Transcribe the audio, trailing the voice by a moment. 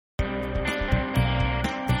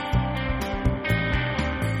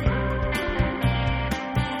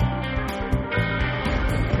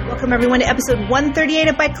welcome everyone to episode 138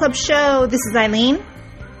 of Bike Club Show. This is Eileen.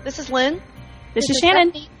 This is Lynn. This is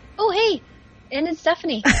Shannon. Stephanie. Oh, hey. And it's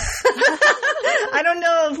Stephanie. I don't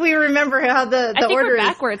know if we remember how the I think order we're is.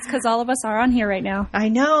 Backwards because all of us are on here right now. I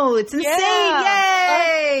know. It's insane.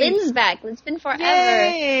 Yeah. Yay! Lynn's back. It's been forever.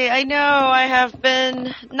 Yay! I know. I have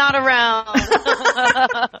been not around.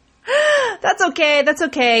 That's okay,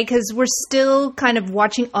 because we're still kind of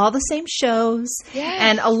watching all the same shows. Yes.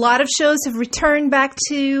 And a lot of shows have returned back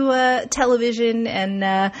to television. And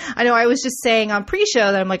I know I was just saying on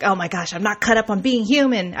pre-show that I'm like, oh my gosh, I'm not caught up on Being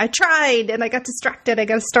Human. I tried, and I got distracted. I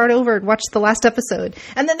got to start over and watch the last episode.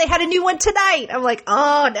 And then they had a new one tonight. I'm like,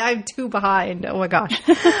 oh, I'm too behind. Oh my gosh.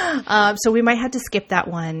 So we might have to skip that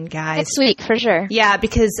one, guys. Next week, for sure. Yeah,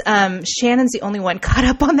 because Shannon's the only one caught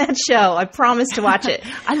up on that show. I promise to watch it.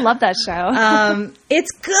 I love that show.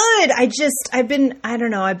 It's good. I've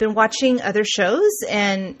been watching other shows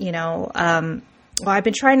and, I've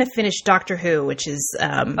been trying to finish Doctor Who, which is,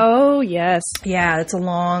 oh, yes. yeah, it's a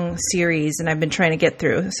long series and I've been trying to get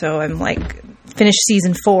through. So I'm like, finished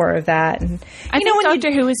season 4 of that. And I think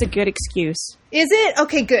Doctor Who is a good excuse. Is it?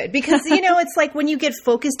 Okay, good. Because, it's like when you get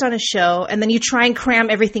focused on a show and then you try and cram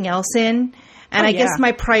everything else in. And I guess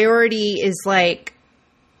my priority is like,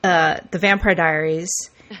 The Vampire Diaries.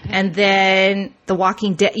 And then The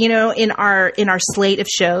Walking Dead, in our slate of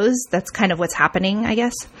shows, that's kind of what's happening, I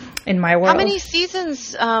guess, in my world. How many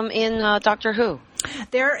seasons in Doctor Who?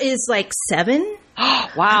 There is like 7.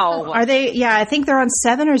 Wow. Are they? Yeah, I think they're on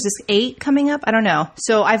 7, or is this 8 coming up? I don't know.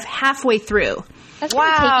 So I've halfway through. That's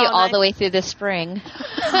going to take you all the way through the spring.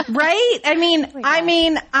 Right?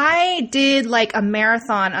 I did like a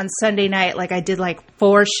marathon on Sunday night. Like I did like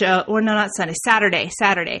 4 shows. Or no, not Sunday.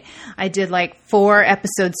 Saturday. I did like 4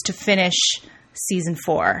 episodes to finish season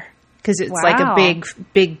 4. Because it's like a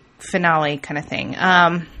big finale kind of thing.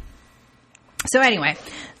 So anyway,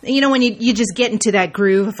 when you just get into that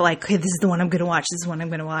groove of like, okay, this is the one I'm going to watch. This is the one I'm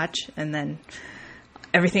going to watch. And then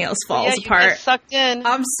everything else falls apart. You get sucked in.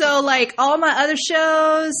 I'm so like all my other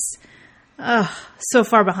shows, so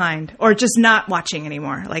far behind, or just not watching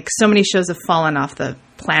anymore. Like so many shows have fallen off the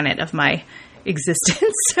planet of my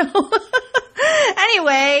existence. So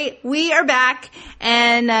anyway, we are back,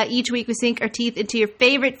 and each week we sink our teeth into your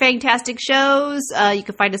favorite fantastic shows. You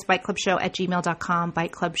can find us biteclubshow@gmail.com.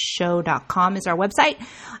 Biteclubshow.com is our website.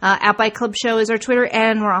 At Bike Club Show is our Twitter,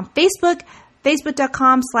 and we're on Facebook.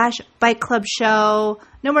 Facebook.com/Bike Club Show.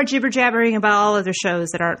 No more jibber jabbering about all other shows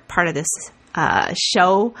that aren't part of this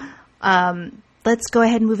show. Let's go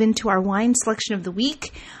ahead and move into our wine selection of the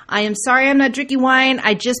week. I am sorry I'm not drinking wine.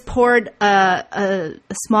 I just poured a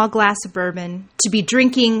small glass of bourbon to be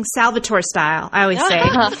drinking Salvatore style, I always say.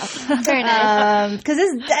 Very nice. Because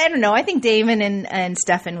I don't know, I think Damon and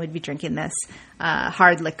Stefan would be drinking this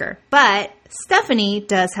hard liquor. But Stephanie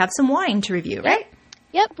does have some wine to review, right?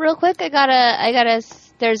 Yep, real quick, I got a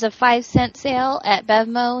there's a 5-cent sale at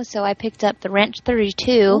Bevmo, so I picked up the Ranch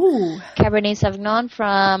 32 Cabernet Sauvignon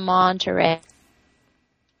from Monterey.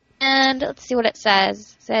 And let's see what it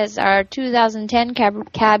says. It says our 2010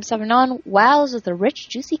 Cab Sauvignon wows with a rich,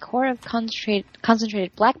 juicy core of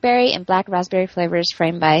concentrated blackberry and black raspberry flavors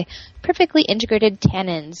framed by perfectly integrated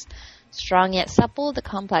tannins. Strong yet supple, the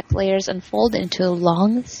complex layers unfold into a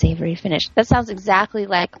long, savory finish. That sounds exactly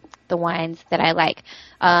like the wines that I like.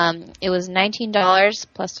 It was $19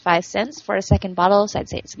 plus 5 cents for a second bottle, so I'd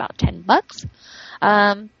say it's about $10.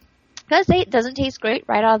 Gotta say, it doesn't taste great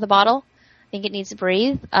right out of the bottle. I think it needs to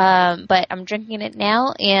breathe. But I'm drinking it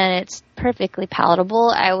now, and it's perfectly palatable.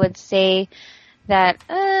 I would say that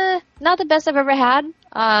not the best I've ever had.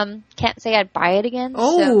 Can't say I'd buy it again.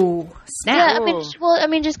 Oh, so. snap. Yeah,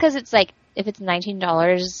 just because it's like, if it's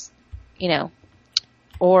 $19,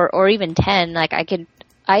 or even 10, like I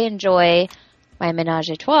enjoy my Ménage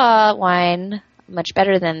à Trois wine much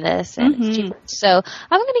better than this, and it's cheaper. So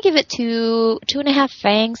I'm going to give it 2.5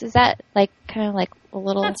 fangs. Is that like kind of like a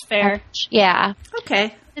little? That's fair. Much? Yeah.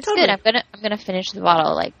 Okay. It's totally good. I'm gonna finish the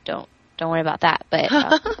bottle. Like don't worry about that. But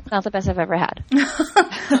it's not the best I've ever had.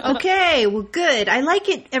 Okay, well, good. I like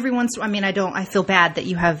it every once. I feel bad that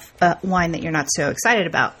you have wine that you're not so excited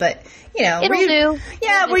about, but It'll do.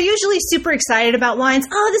 Yeah, we're usually super excited about wines.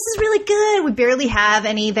 Oh, this is really good. We barely have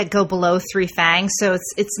any that go below 3 fangs, so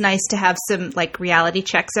it's nice to have some like reality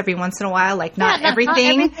checks every once in a while. Like not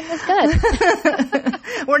everything. Not everything is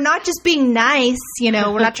good. We're not just being nice,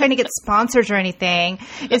 We're not trying to get sponsors or anything.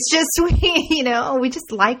 It's just we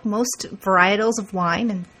just like most varietals of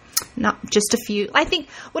wine and not just a few. I think.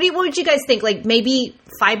 What would you guys think? Like maybe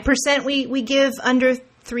 5% we give under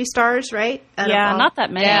 3 stars, right? Yeah, not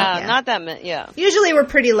that many. Yeah, not that many. Yeah. Usually we're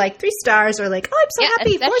pretty like 3 stars or like, oh, I'm so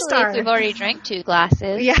happy, 4 especially stars. if we've already drank 2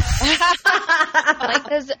 glasses. Yeah.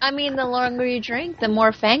 Because, I mean, the longer you drink, the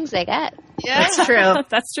more fangs they get. Yeah. That's true.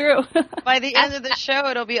 That's true. By the end of the show,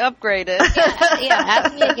 it'll be upgraded. Yeah,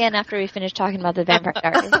 ask me again after we finish talking about the Vampire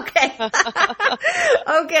Diaries. Okay.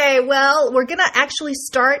 Okay, well, we're going to actually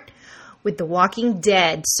start with The Walking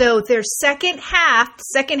Dead. So their second half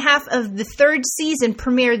of the 3rd season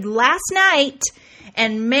premiered last night.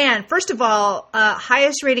 And man, first of all,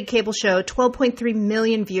 highest rated cable show, 12.3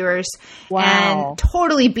 million viewers. Wow. And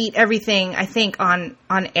totally beat everything, I think, on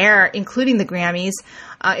air, including the Grammys.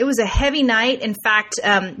 It was a heavy night. In fact,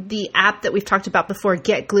 the app that we've talked about before,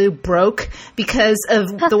 Get Glue, broke because of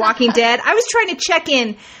The Walking Dead. I was trying to check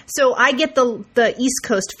in. So I get the East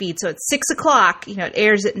Coast feed. So it's 6 o'clock. You know, it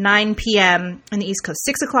airs at 9 p.m. on the East Coast.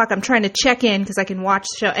 6 o'clock, I'm trying to check in because I can watch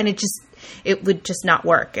the show. And it would just not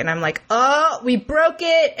work. And I'm like, oh, we broke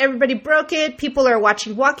it. Everybody broke it. People are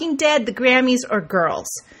watching Walking Dead, the Grammys, or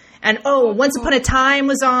Girls. And Once Upon a Time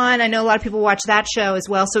was on. I know a lot of people watch that show as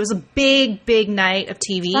well. So it was a big, big night of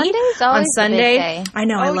TV Sunday's always on a Sunday. big day. I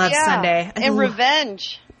know, I love Sunday. And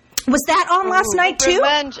Revenge. Was that on last night too?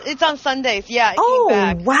 Revenge. It's on Sundays. Yeah. It Oh, came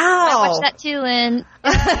back. wow. I watched that too, Lynn.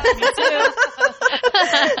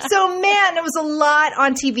 So, man, it was a lot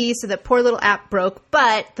on TV, so that poor little app broke.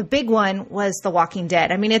 But the big one was The Walking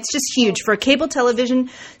Dead. I mean, it's just huge. For a cable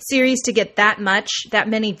television series to get that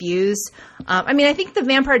many views. I mean, I think the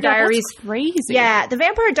Vampire Diaries... That's crazy. Yeah, the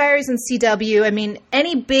Vampire Diaries and CW, I mean,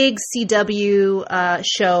 any big CW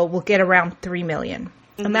show will get around 3 million.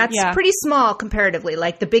 And that's pretty small comparatively.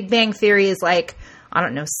 Like, The Big Bang Theory is like, I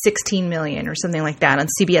don't know, 16 million or something like that on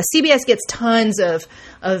CBS. CBS gets tons of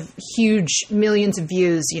huge millions of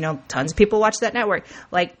views. You know, tons of people watch that network.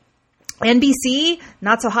 Like, NBC,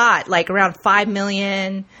 not so hot. Like, around 5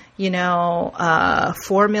 million,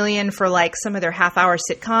 4 million for, like, some of their half-hour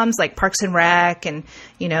sitcoms, like Parks and Rec and,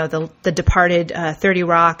 The Departed, 30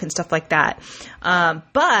 Rock and stuff like that.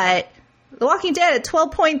 But The Walking Dead at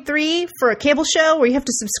 12.3 for a cable show where you have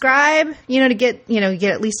to subscribe, to get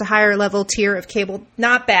at least a higher level tier of cable.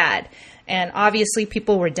 Not bad. And obviously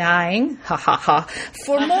people were dying,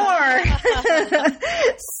 for more.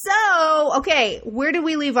 So, okay, where did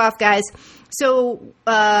we leave off, guys? So,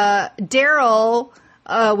 Daryl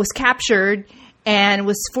was captured and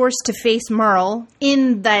was forced to face Merle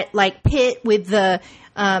in that, like, pit with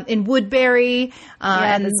in Woodbury.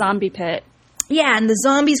 And the zombie pit. Yeah, and the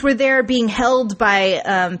zombies were there being held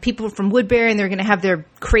by people from Woodbury, and they're going to have their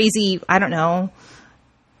crazy, I don't know,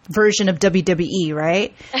 version of WWE,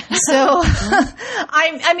 right? So,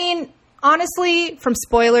 I mean, honestly, from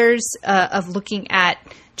spoilers of looking at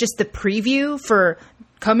just the preview for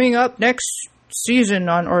coming up next season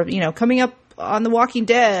coming up on The Walking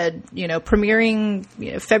Dead,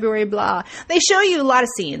 premiering February, blah. They show you a lot of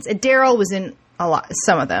scenes, and Daryl was in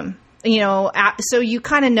some of them. So you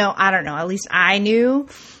kind of know, I don't know, at least I knew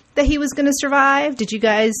that he was going to survive. Did you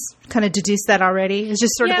guys kind of deduce that already? It's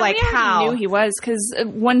just sort of like how? I knew he was, because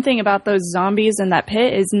one thing about those zombies in that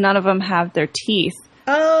pit is none of them have their teeth.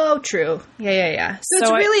 Oh, true. Yeah. So it's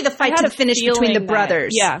really the fight to the finish between the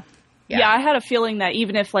brothers. Yeah, I had a feeling that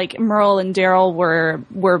even if, like, Merle and Daryl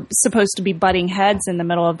were supposed to be butting heads in the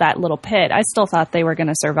middle of that little pit, I still thought they were going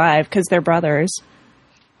to survive because they're brothers.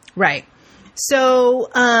 Right. So,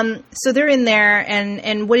 so they're in there,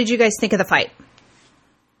 and what did you guys think of the fight?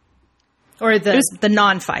 Or the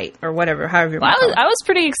non-fight, or whatever, however you want to call it. I was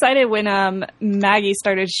pretty excited when Maggie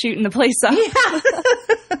started shooting the place up.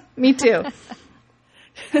 Yeah, me too.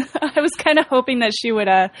 I was kind of hoping that she would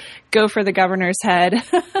go for the governor's head.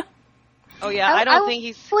 Oh, yeah, I don't think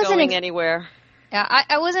he's going anywhere. Yeah,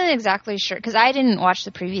 I wasn't exactly sure, because I didn't watch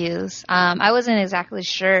the previews. I wasn't exactly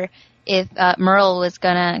sure if Merle was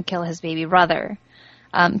gonna kill his baby brother,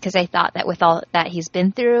 because I thought that with all that he's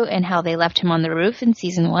been through and how they left him on the roof in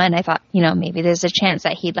season 1, I thought, maybe there's a chance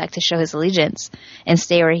that he'd like to show his allegiance and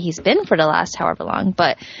stay where he's been for the last however long.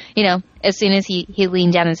 But, as soon as he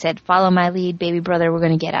leaned down and said, "Follow my lead, baby brother, we're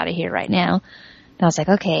gonna get out of here right now," and I was like,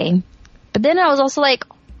 okay. But then I was also like,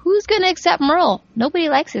 who's gonna accept Merle? Nobody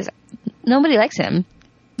likes him.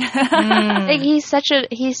 Like, he's such a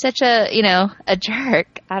a jerk.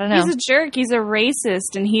 I don't know. He's a jerk. He's a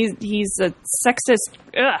racist, and he's a sexist.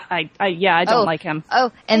 I don't like him.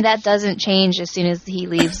 Oh, and that doesn't change as soon as he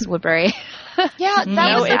leaves Woodbury. Yeah,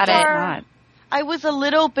 that was not. I was a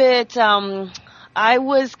little bit. I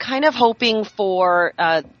was kind of hoping for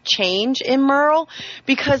change in Merle,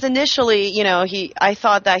 because initially, I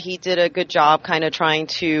thought that he did a good job kind of trying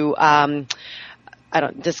to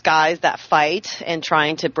disguise that fight and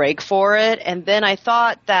trying to break for it. And then I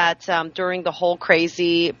thought that during the whole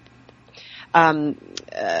crazy, the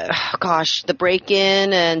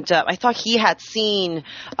break-in, and I thought he had seen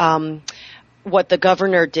what the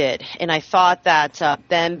governor did, and I thought that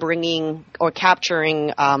them bringing or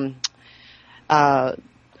capturing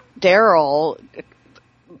Daryl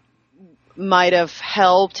might have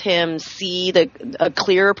helped him see a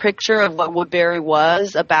clearer picture of what Woodbury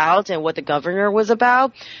was about and what the governor was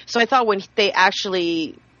about. So I thought when they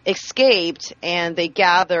actually escaped and they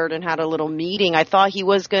gathered and had a little meeting, I thought he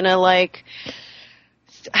was gonna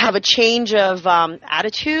have a change of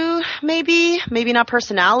attitude, maybe not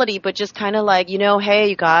personality, but just kind of hey,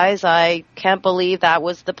 you guys, I can't believe that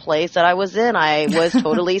was the place that I was in. I was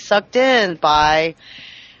totally sucked in by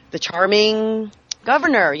the charming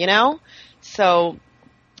governor, So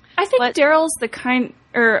I think Merle's the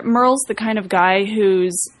kind of guy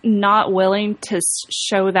who's not willing to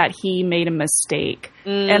show that he made a mistake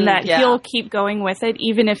and that he'll keep going with it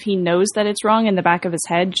even if he knows that it's wrong in the back of his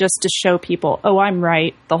head, just to show people, oh, I'm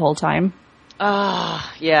right the whole time.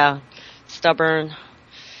 Yeah. Stubborn.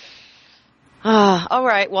 All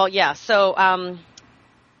right. Well, yeah. So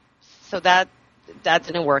that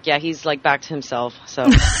didn't work. Yeah, he's back to himself. So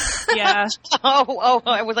yeah.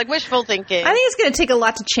 I was wishful thinking. I think it's going to take a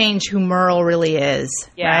lot to change who Merle really is,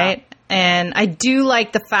 right? And I do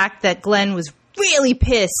like the fact that Glenn was really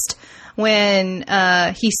pissed when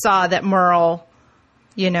he saw that Merle,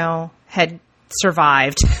 had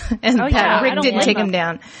survived and that Rick didn't take him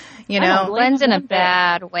down. Glenn's in a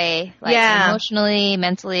bad way. Emotionally,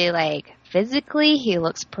 mentally, physically, he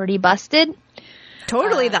looks pretty busted.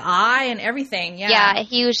 Totally, the eye and everything, Yeah,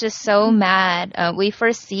 he was just so mad. We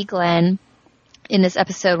first see Glenn in this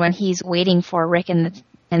episode when he's waiting for Rick and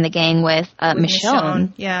the gang with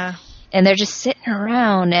Michonne. Yeah. And they're just sitting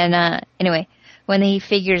around. And anyway, when he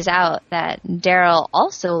figures out that Daryl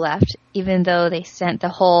also left, even though they sent the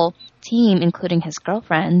whole team, including his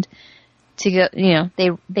girlfriend, to go,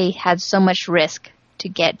 they had so much risk to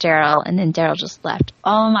get Daryl, and then Daryl just left.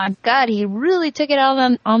 Oh my God, he really took it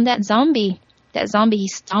out on that zombie. That zombie, he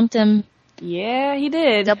stomped him. Yeah, he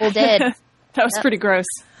did. Double dead. That was pretty gross.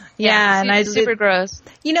 Yeah, and super gross.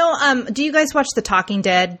 Do you guys watch The Talking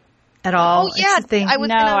Dead at all? Oh yeah,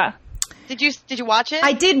 Did you watch it?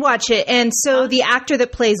 I did watch it, and so the actor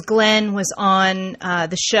that plays Glenn was on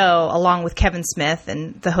the show along with Kevin Smith,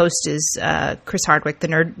 and the host is Chris Hardwick, the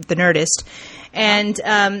Nerdist. And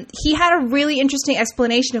he had a really interesting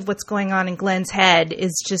explanation of what's going on in Glenn's head.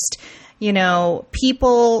 Is just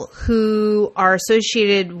people who are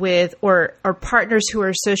associated with or partners who are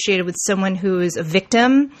associated with someone who is a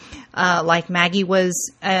victim, like Maggie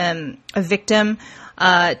was a victim,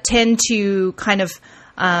 tend to kind of,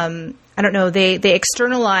 they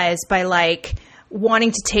externalize by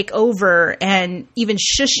wanting to take over and even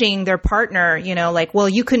shushing their partner, well,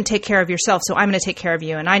 you couldn't take care of yourself, so I'm going to take care of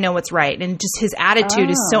you, and I know what's right. And just his attitude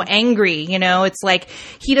is so angry, it's like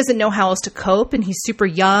he doesn't know how else to cope, and he's super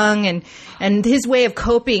young, and his way of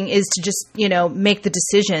coping is to just, make the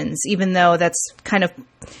decisions, even though that's kind of,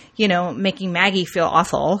 making Maggie feel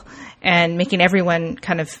awful and making everyone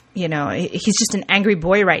kind of, he's just an angry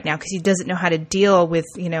boy right now because he doesn't know how to deal with,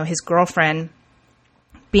 his girlfriend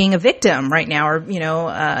being a victim right now, or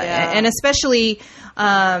and especially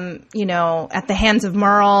at the hands of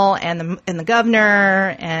Merle and the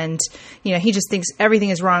governor, and he just thinks everything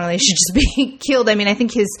is wrong and they should just be killed. I mean, I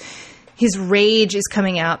think his rage is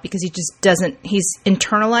coming out because he just doesn't. He's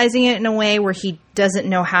internalizing it in a way where he doesn't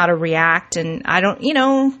know how to react. And I don't,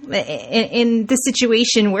 in this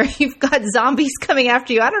situation where you've got zombies coming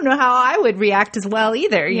after you, I don't know how I would react as well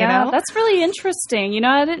either. Yeah, that's really interesting.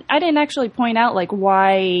 I didn't actually point out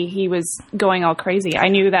why he was going all crazy. I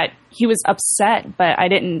knew that he was upset, but I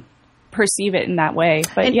didn't perceive it in that way.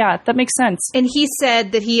 But yeah, that makes sense. And he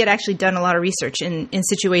said that he had actually done a lot of research in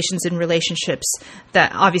situations and relationships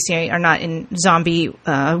that obviously are not in zombie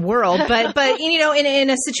world, but in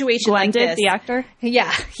a situation Glenn like did, this. The actor?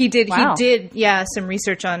 Yeah, he did. Wow. He did. Some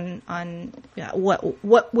research on what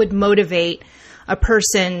would motivate a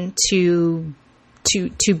person to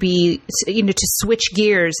be to switch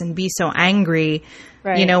gears and be so angry.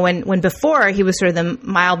 Right. When before he was sort of the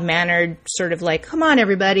mild-mannered, sort of come on,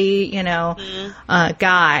 everybody,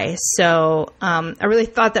 guy. So I really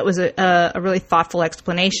thought that was a really thoughtful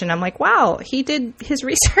explanation. I'm like, wow, he did his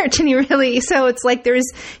research, and so it's like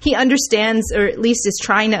he understands, or at least is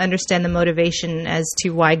trying to understand the motivation as to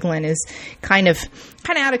why Glenn is kind of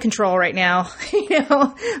out of control right now,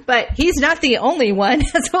 but he's not the only one,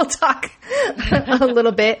 as we'll talk a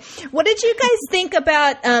little bit. What did you guys think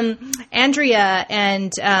about Andrea and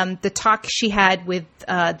and the talk she had with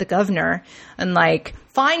the governor, and like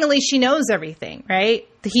finally she knows everything, right?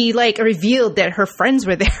 He like revealed that her friends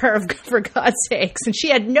were there, for God's sakes, and she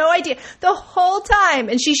had no idea the whole time.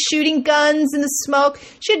 And she's shooting guns in the smoke.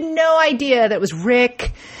 She had no idea that it was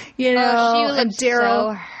Rick, you know, she and was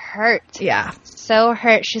Daryl. so hurt. Yeah, so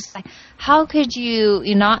hurt. She's like, "How could you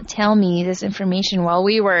not tell me this information while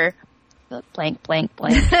we were blank, blank,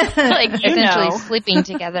 blank, like essentially sleeping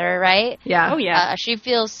together, right?" Yeah. Oh yeah. She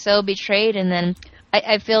feels so betrayed, and then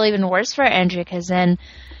I feel even worse for Andrea because then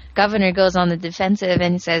Governor goes on the defensive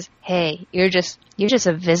and he says, "Hey, you're just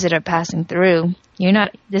a visitor passing through. You're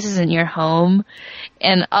not. This isn't your home."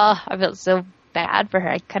 And I felt so bad for her.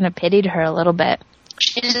 I kind of pitied her a little bit.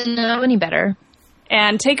 She didn't know any better.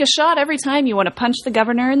 And take a shot every time you want to punch the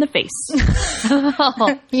governor in the face.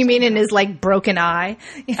 You mean in his like broken eye?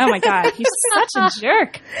 Oh my God, he's such a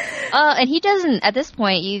jerk. And he doesn't. At this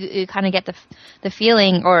point, you kind of get the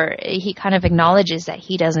feeling, or he kind of acknowledges that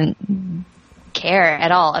he doesn't care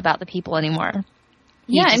at all about the people anymore.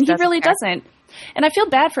 He really doesn't. And I feel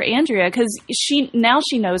bad for Andrea because she knows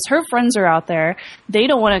her friends are out there. They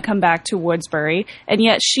don't want to come back to Woodsbury, and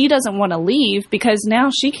yet she doesn't want to leave because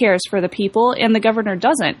now she cares for the people and the governor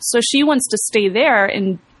doesn't. So she wants to stay there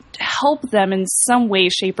and help them in some way,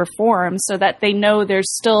 shape, or form so that they know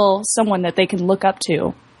there's still someone that they can look up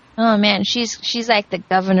to. Oh man, she's like the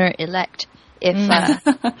governor-elect. If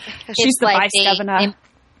she's the like vice governor.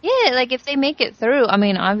 Yeah, like if they make it through, I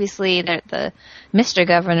mean, obviously the Mr.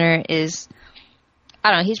 Governor is, I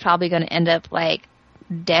don't know, he's probably going to end up like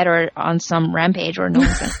dead or on some rampage or no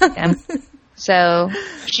one's going to pick him. So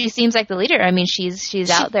she seems like the leader. I mean, she's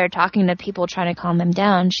out there talking to people, trying to calm them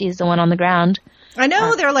down. She's the one on the ground. I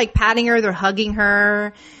know they're like patting her, they're hugging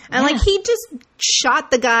her, and like he just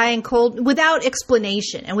shot the guy in cold without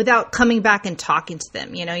explanation and without coming back and talking to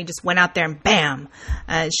them. You know, he just went out there and bam,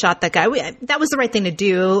 shot that guy. That was the right thing to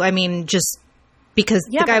do. I mean, just because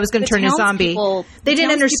the guy was going to turn into a zombie. They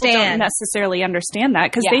didn't understand. Don't necessarily understand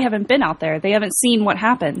that because they haven't been out there. They haven't seen what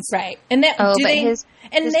happens. Right. And that, his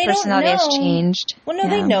personality has changed. Well, no,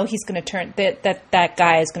 they know he's going to turn that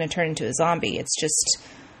guy is going to turn into a zombie. It's just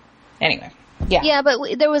anyway. Yeah. Yeah,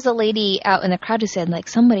 but there was a lady out in the crowd who said, like,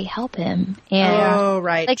 somebody help him. And,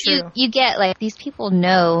 right. Like, true. you get, like, these people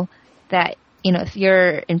know that, you know, if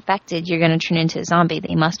you're infected, you're going to turn into a zombie.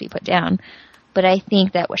 They must be put down. But I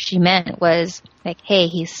think that what she meant was, like, hey,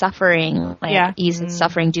 he's suffering. Like, he's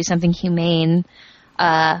suffering. Do something humane.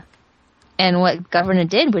 And what Governor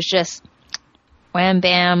did was just wham,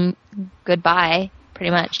 bam, goodbye,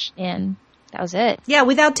 pretty much. And that was it. Yeah,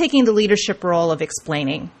 without taking the leadership role of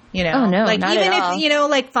explaining. You know, oh, no, like not even at if all. you know,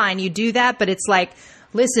 like fine, you do that, but it's like,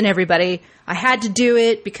 listen, everybody, I had to do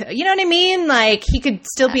it because you know what I mean. Like he could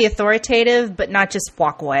still be authoritative, but not just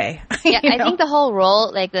walk away. Yeah, I think the whole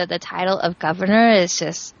role, like the title of governor, is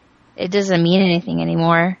just it doesn't mean anything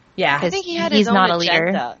anymore. Yeah, I think he's his own not agenda.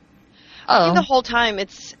 A leader. I think the whole time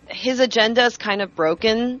it's his agenda is kind of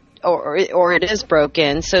broken, or it is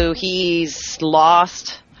broken. So he's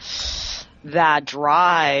lost that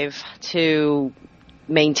drive to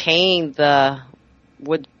maintain the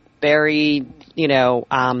Woodbury, you know,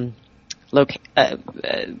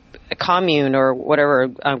 commune or whatever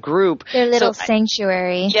group. Their little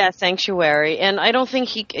sanctuary. Sanctuary. And I don't think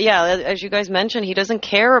as you guys mentioned, he doesn't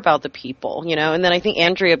care about the people, you know. And then I think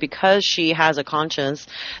Andrea, because she has a conscience,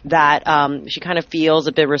 that she kind of feels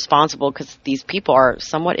a bit responsible because these people are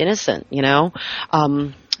somewhat innocent, you know,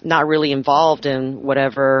 not really involved in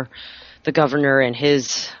whatever the governor and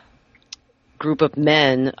his group of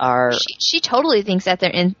men are. She totally thinks that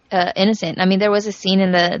they're innocent. I mean, there was a scene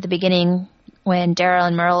in the beginning when Daryl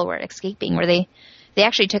and Merle were escaping where they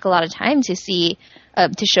actually took a lot of time to see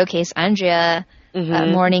to showcase Andrea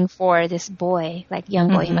mourning for this boy, like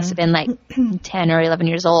young boy. He must have been like 10 or 11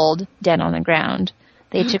 years old, dead on the ground.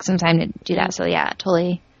 They took some time to do that. So yeah,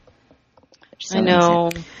 totally. I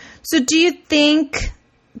know. So do you think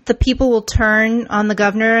the people will turn on the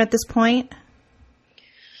governor at this point?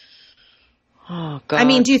 Oh, God. I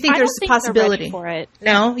mean, do you think there's a They're possibility ready for it?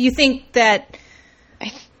 No, you think that? I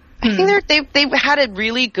think they've had it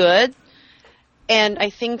really good, and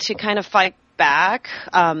I think to kind of fight back,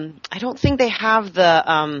 I don't think they have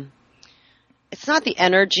the. It's not the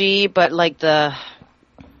energy, but like the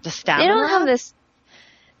stamina.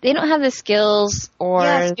 They don't have the skills or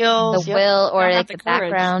the will or like the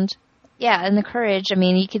background. Yeah, and the courage. I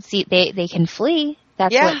mean, you could see they can flee.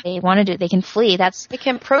 That's what they want to do. They can flee. They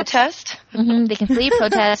can protest. They can flee,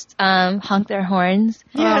 protest, honk their horns.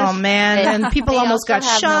 Yes. Oh man! And people almost got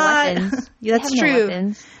shot. No Yeah, that's true.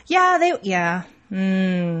 No yeah,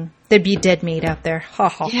 there'd be dead meat out there.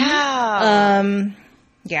 Yeah.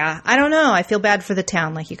 Yeah, I don't know. I feel bad for the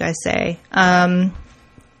town, like you guys say.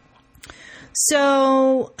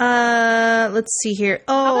 So, let's see here.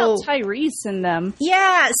 How about Tyrese and them?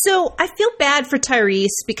 Yeah, so I feel bad for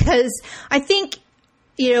Tyrese because I think,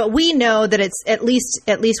 we know that it's at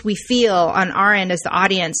least we feel on our end as the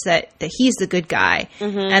audience that he's the good guy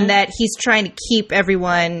and that he's trying to keep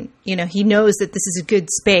everyone, he knows that this is a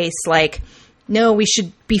good space. Like, no, we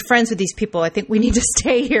should be friends with these people. I think we need to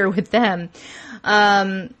stay here with them.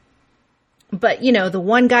 But, the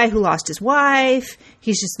one guy who lost his wife,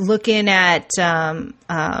 he's just looking at,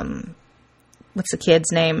 what's the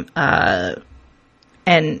kid's name?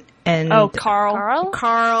 Carl.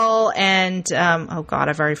 Carl and, oh God,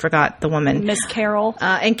 I've already forgot the woman. Miss Carol.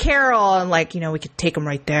 And Carol, and like, we could take him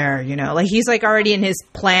right there, like he's like already in his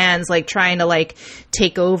plans, like trying to like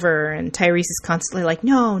take over, and Tyrese is constantly like,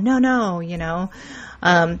 no.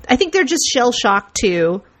 I think they're just shell shocked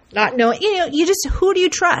too. Not knowing, who do you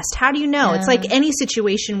trust? How do you know? Yeah. It's like any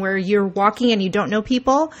situation where you're walking and you don't know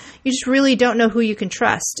people. You just really don't know who you can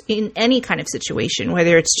trust in any kind of situation,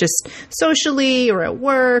 whether it's just socially or at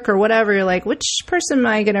work or whatever. You're like, which person am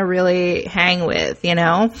I going to really hang with? You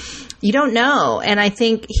don't know. And I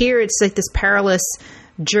think here it's like this perilous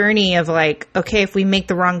journey of like, okay, if we make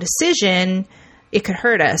the wrong decision, it could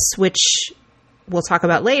hurt us, which we'll talk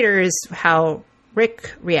about later is how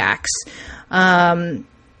Rick reacts.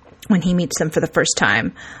 When he meets them for the first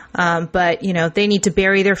time. But, they need to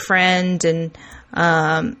bury their friend and,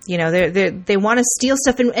 they want to steal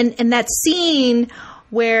stuff. And that scene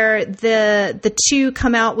where the two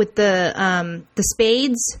come out with the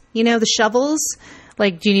spades, the shovels,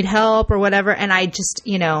 like, do you need help or whatever? And I just,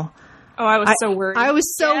 Oh, I was so worried. I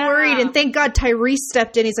was so worried. And thank God Tyrese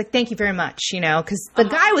stepped in. He's like, thank you very much, because the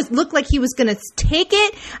guy looked like he was going to take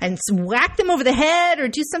it and whack them over the head or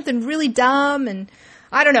do something really dumb. And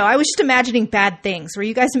I don't know. I was just imagining bad things. Were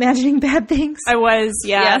you guys imagining bad things? I was,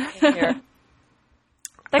 yeah. That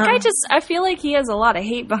guy I feel like he has a lot of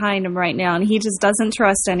hate behind him right now, and he just doesn't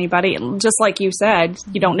trust anybody. Just like you said,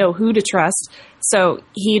 you don't know who to trust. So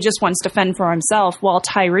he just wants to fend for himself, while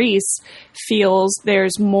Tyrese feels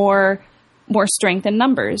there's more strength in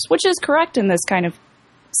numbers, which is correct in this kind of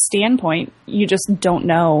standpoint. You just don't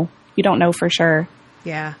know. You don't know for sure.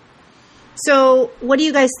 Yeah. So what do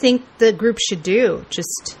you guys think the group should do?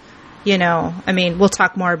 Just, we'll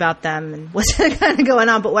talk more about them and what's kind of going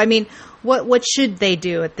on. But what should they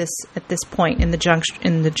do at this point in the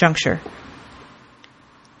juncture?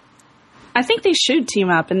 I think they should team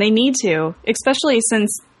up, and they need to, especially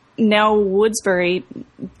since now Woodsbury,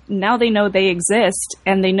 now they know they exist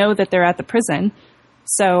and they know that they're at the prison.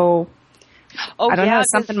 So I don't know,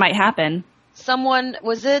 something might happen. Someone,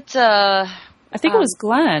 was it? I think it was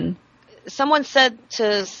Glenn. Someone said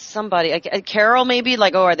to somebody, Carol maybe,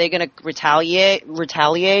 like, oh, are they going to retaliate?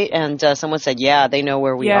 And someone said, yeah, they know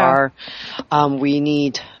where we are. We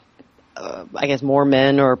need, I guess, more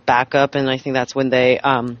men or backup. And I think that's when they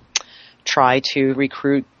try to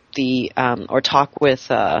recruit or talk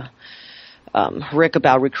with Rick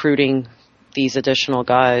about recruiting these additional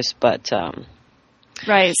guys. But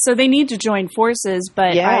right, so they need to join forces,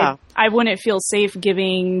 but I wouldn't feel safe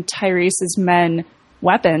giving Tyrese's men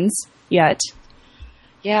weapons yet.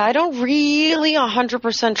 Yeah, I don't really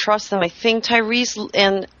 100% trust them. I think Tyrese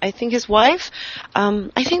and I think his wife,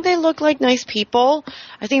 I think they look like nice people.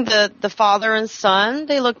 I think the father and son,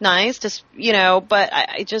 they look nice, just, but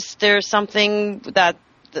I just, there's something that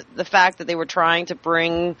the fact that they were trying to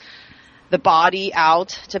bring the body out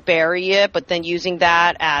to bury it, but then using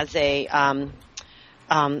that as a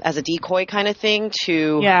decoy kind of thing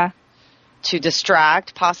to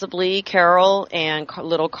distract possibly Carol and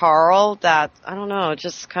little Carl, that, I don't know,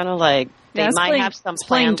 just kind of like they might have some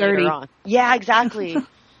plan later on. Yeah, exactly.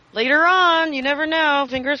 Later on, you never know.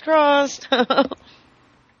 Fingers crossed.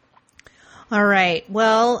 All right.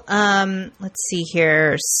 Well, let's see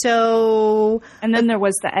here. So, and then there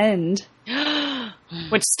was the end.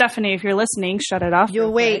 Which, Stephanie, if you're listening, shut it off.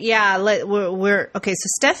 You'll wait. Yeah, we're okay. So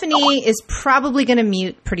Stephanie is probably going to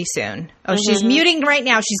mute pretty soon. Oh, she's muting right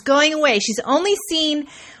now. She's going away. She's only seen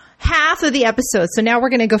half of the episode, so now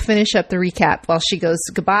we're going to go finish up the recap while she goes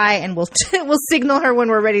goodbye, and we'll signal her when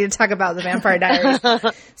we're ready to talk about the Vampire Diaries.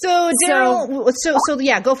 So Daryl, so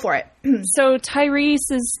yeah, go for it. So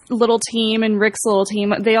Tyrese's little team and Rick's little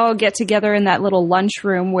team, they all get together in that little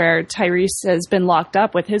lunchroom where Tyrese has been locked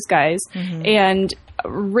up with his guys, and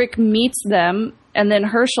Rick meets them, and then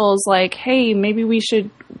Hershel's like, "Hey, maybe we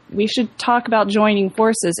should talk about joining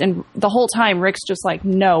forces." And the whole time, Rick's just like,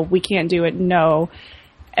 "No, we can't do it. No."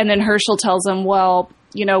 And then Hershel tells him, "Well,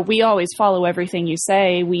 we always follow everything you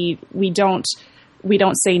say. We don't we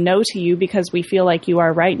don't say no to you because we feel like you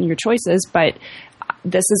are right in your choices, but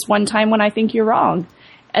this is one time when I think you're wrong.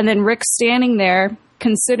 And then Rick's standing there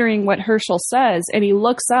considering what Herschel says, and he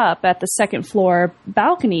looks up at the second floor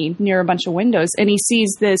balcony near a bunch of windows, and he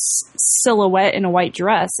sees this silhouette in a white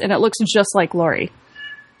dress, and it looks just like Laurie.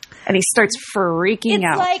 And he starts freaking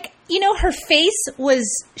out. It's like, her face was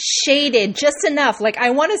shaded just enough. Like,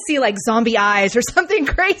 I want to see, like, zombie eyes or something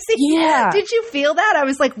crazy. Yeah. Did you feel that? I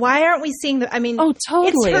was like, why aren't we seeing the... I mean... Oh,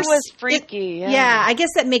 totally. It was freaky. Yeah, I guess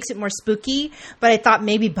that makes it more spooky. But I thought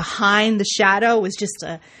maybe behind the shadow was just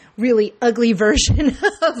a really ugly version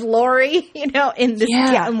of Laurie, in this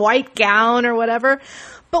white gown or whatever.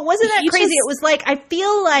 But wasn't that crazy? It was like, I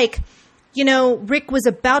feel like... Rick was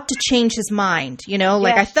about to change his mind,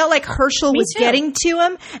 like I felt like Herschel was getting to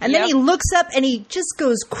him, and then he looks up and he just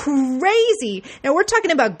goes crazy. Now we're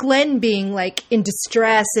talking about Glenn being like in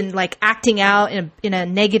distress and like acting out in a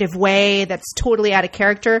negative way that's totally out of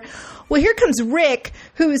character. Well, here comes Rick,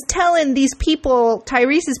 who is telling these people,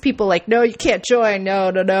 Tyrese's people, like, no, you can't join,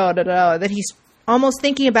 no, that he's almost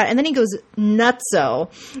thinking about it, and then he goes nutso,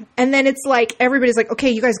 and then it's like everybody's like, okay,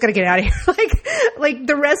 you guys got to get out of here. like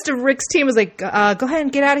the rest of Rick's team was like, go ahead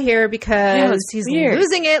and get out of here because he's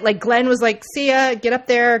losing it. Like Glenn was like, see ya, get up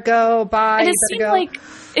there, go, bye. And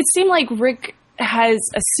it seemed like Rick has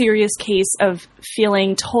a serious case of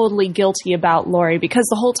feeling totally guilty about Laurie, because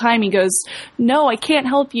the whole time he goes, no, I can't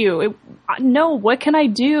help you. No, what can I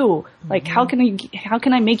do? Like, how can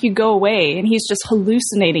I make you go away? And he's just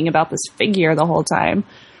hallucinating about this figure the whole time.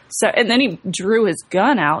 So, and then he drew his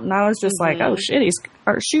gun out, and I was just like, oh shit, he's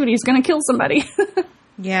going to kill somebody.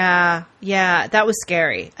 Yeah, that was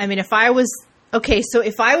scary. I mean, if I was in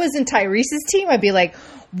Tyrese's team, I'd be like,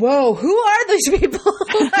 whoa, who are those people?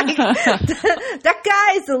 Like, that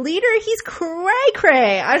guy is the leader. He's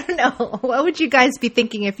cray-cray. I don't know. What would you guys be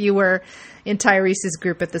thinking if you were in Tyrese's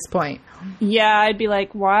group at this point? Yeah, I'd be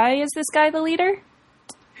like, why is this guy the leader?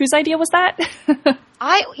 Whose idea was that?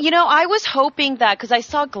 I was hoping that, because I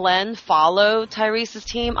saw Glenn follow Tyrese's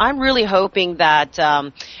team, I'm really hoping that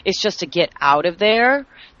it's just to get out of there,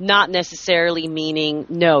 not necessarily meaning,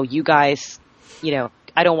 no, you guys,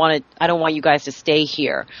 I don't want you guys to stay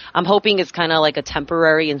here. I'm hoping it's kind of like a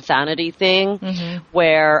temporary insanity thing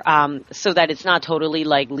where, so that it's not totally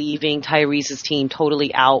like leaving Tyrese's team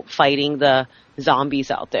totally out fighting the zombies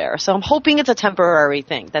out there. So I'm hoping it's a temporary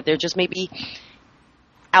thing, that they're just maybe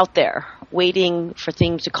out there waiting for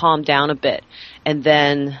things to calm down a bit. And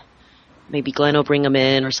then maybe Glenn will bring them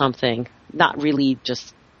in or something. Not really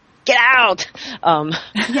just get out. Yeah,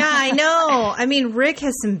 I know. I mean, Rick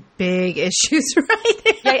has some big issues right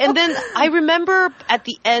now. Yeah, and then I remember at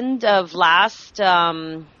the end of last,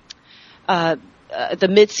 the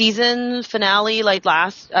mid-season finale, like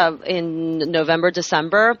in November,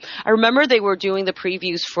 December, I remember they were doing the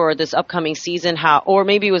previews for this upcoming season, or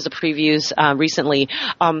maybe it was the previews recently.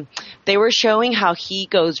 They were showing how he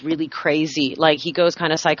goes really crazy, like he goes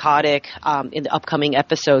kind of psychotic in the upcoming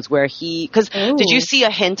episodes where because did you see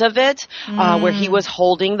a hint of it where he was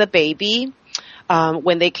holding the baby?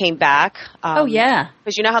 When they came back. Oh, yeah.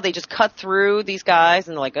 Because you know how they just cut through these guys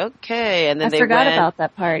and they're like, okay. And then I forgot about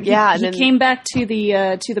that part. Yeah. He came back to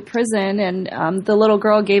the prison, and the little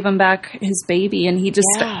girl gave him back his baby, and he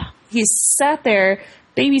sat there.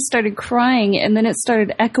 Baby started crying, and then it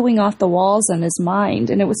started echoing off the walls in his mind.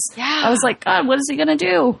 And it was, I was like, God, what is he going to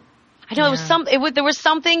do? I know there was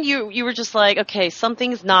something you were just like, okay,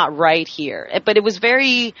 something's not right here. But it was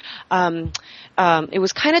very, it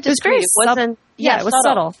was kind of discreet. It wasn't. It was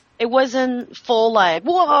subtle. It wasn't full like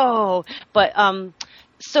whoa. But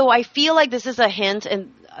so I feel like this is a hint,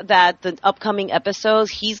 and that the upcoming episodes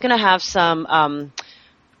he's gonna have some.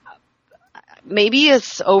 Maybe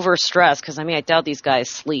it's overstress, because I doubt these guys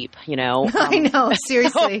sleep. I know,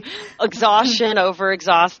 seriously. So, exhaustion,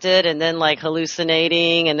 overexhausted, and then like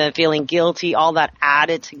hallucinating, and then feeling guilty. All that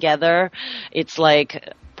added together, it's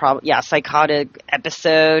like psychotic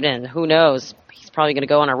episode, and who knows. Probably going to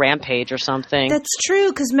go on a rampage or something. That's true,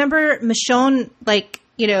 because remember Michonne,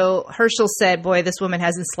 Herschel said, boy, this woman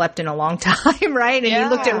hasn't slept in a long time, right? And he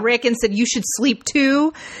looked at Rick and said, you should sleep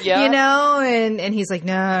too, and he's like,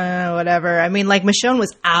 no, whatever. Michonne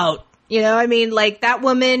was out, that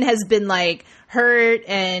woman has been hurt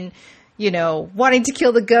and wanting to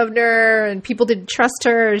kill the governor, and people didn't trust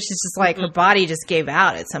her. She's just her body just gave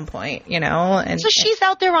out at some point, And so she's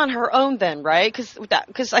out there on her own then, right?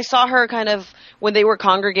 Because I saw her kind of when they were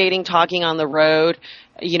congregating, talking on the road.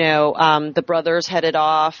 The brothers headed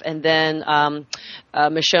off, and then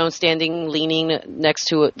Michonne leaning next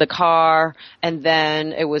to the car, and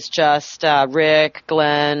then it was just Rick,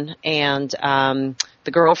 Glenn, and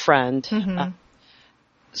the girlfriend.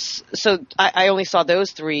 So I only saw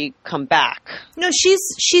those 3 come back. No, she's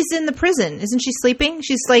in the prison. Isn't she sleeping?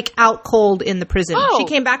 She's like out cold in the prison. Oh. She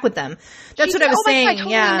came back with them. That's what I was saying. I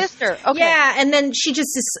totally missed her. Okay. Yeah, and then she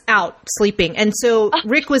just is out sleeping. And so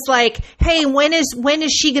Rick was like, "Hey, when is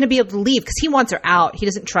she going to be able to leave? Because he wants her out. He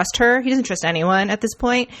doesn't trust her. He doesn't trust anyone at this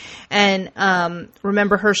point." And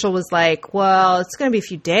remember, Herschel was like, "Well, it's going to be a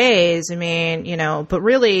few days. I mean, but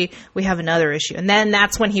really, we have another issue." And then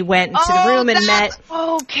that's when he went into the room and met.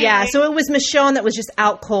 Okay. Yeah, so it was Michonne that was just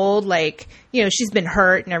out cold, like, she's been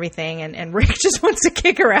hurt and everything, and Rick just wants to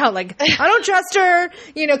kick her out, like, I don't trust her,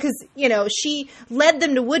 because, she led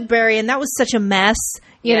them to Woodbury, and that was such a mess,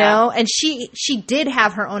 you know, and she did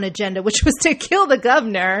have her own agenda, which was to kill the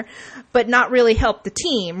governor, but not really help the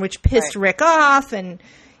team, which pissed Rick off, and,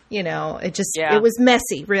 it was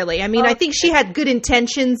messy, really. I mean, I think she had good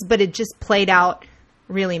intentions, but it just played out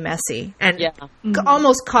really messy and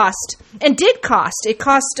almost did cost. It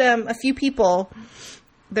cost a few people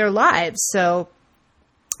their lives. So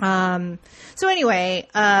anyway,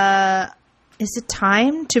 is it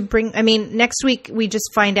time to bring? I mean, next week we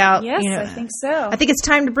just find out. Yes, I think so. I think it's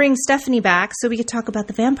time to bring Stephanie back so we could talk about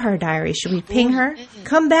the Vampire Diaries. Should we ping her?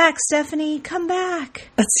 Come back, Stephanie. Come back.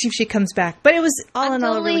 Let's see if she comes back. But it was all in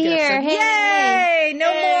all a really good episode. Yay!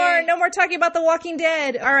 No more talking about The Walking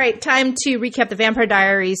Dead. All right, time to recap the Vampire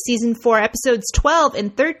Diaries season 4, episodes 12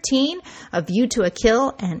 and 13 of View to a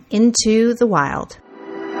Kill and Into the Wild.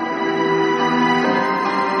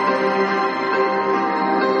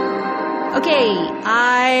 Okay,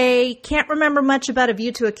 I can't remember much about A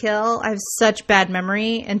View to a Kill. I have such bad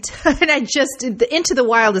memory, and Into the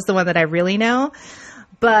Wild is the one that I really know.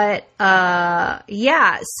 But,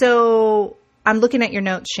 so I'm looking at your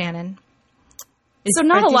notes, Shannon. So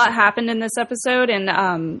not a lot happened in this episode, and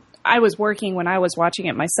I was working when I was watching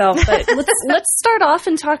it myself. But let's start off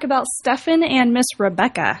and talk about Stefan and Miss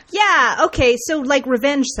Rebecca. Yeah, okay, so like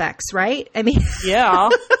revenge sex, right? I mean... Yeah.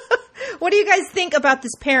 What do you guys think about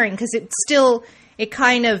this pairing? Because it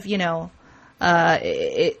kind of,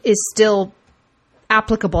 it is still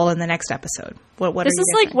applicable in the next episode. What this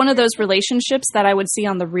is like think? One of those relationships that I would see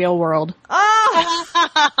on The Real World.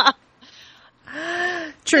 Oh!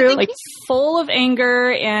 True. Like full of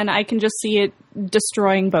anger, and I can just see it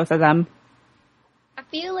destroying both of them. I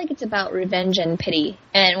feel like it's about revenge and pity.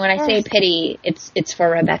 And when I say pity, it's for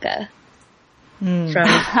Rebecca. From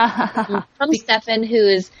Stefan, who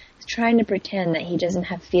is trying to pretend that he doesn't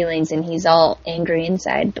have feelings and he's all angry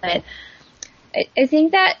inside. But I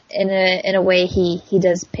think that in a way he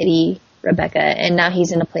does pity Rebecca, and now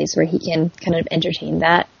he's in a place where he can kind of entertain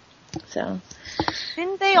that. So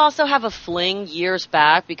didn't they also have a fling years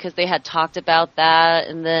back, because they had talked about that,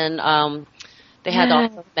 and then they had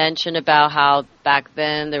also mentioned about how back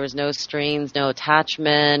then there was no strings, no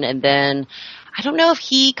attachment, and then I don't know if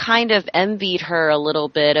he kind of envied her a little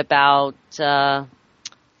bit about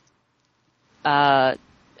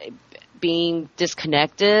being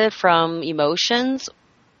disconnected from emotions.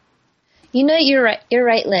 You're right. You're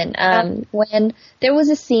right, Lynn. When there was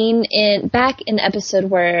a scene back in the episode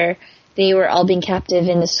where they were all being captive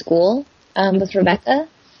in the school with Rebecca,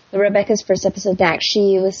 Rebecca's first episode back,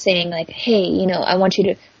 she was saying like, "Hey, I want you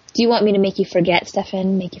to. Do you want me to make you forget,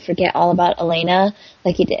 Stefan? Make you forget all about Elena,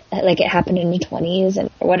 like it happened in your 20s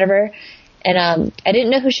or whatever?" And I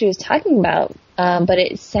didn't know who she was talking about, but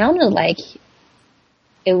it sounded like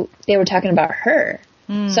they were talking about her.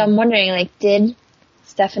 So I'm wondering, like, did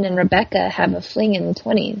Stefan and Rebecca have a fling in the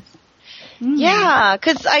 20s? Yeah,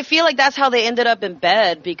 because I feel like that's how they ended up in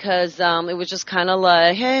bed, because it was just kind of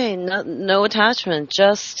like, hey, no attachment,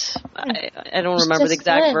 just, I don't remember the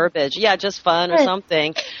exact verbiage. Yeah, just fun or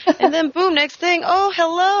something. And then boom, next thing, oh,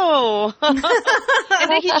 hello.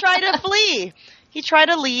 And then he tried to flee. He tried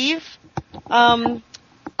to leave.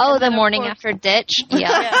 The morning after ditch.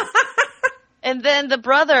 Yeah. And then the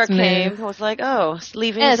brother came. I was like, oh,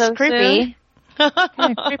 leaving so soon? Creepy.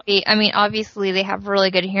 Kind of creepy. I mean, obviously they have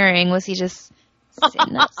really good hearing. Was he just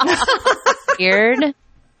sitting up? Weird.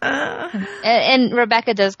 And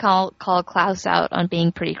Rebecca does call Klaus out on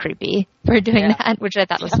being pretty creepy for doing that, which I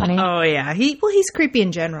thought was funny. Oh yeah, he's creepy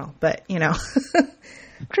in general, but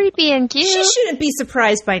creepy and cute. She shouldn't be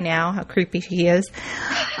surprised by now how creepy he is.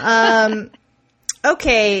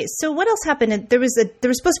 Okay, so what else happened? There was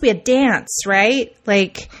supposed to be a dance, right?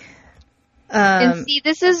 Like, and see,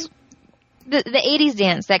 this is the 80s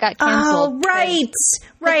dance that got canceled. Oh, right.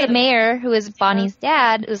 The mayor, who is Bonnie's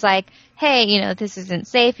dad, was like, "Hey, this isn't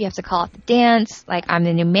safe. You have to call off the dance. Like, I'm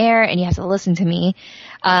the new mayor, and you have to listen to me."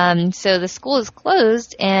 So the school is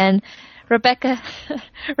closed, and Rebecca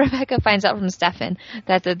finds out from Stefan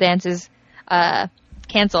that the dance is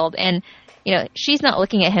canceled, and she's not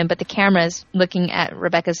looking at him, but the camera's looking at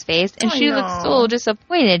Rebecca's face, and she looks so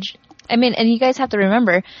disappointed. I mean, and you guys have to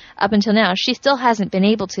remember, up until now, she still hasn't been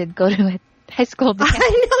able to go to a high school dance. I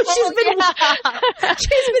know,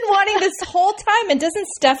 she's been wanting this whole time, and doesn't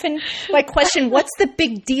Stefan question, what's the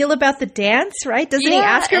big deal about the dance, right? Doesn't he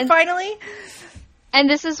ask her finally? And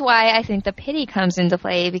this is why I think the pity comes into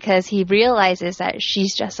play, because he realizes that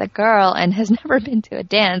she's just a girl and has never been to a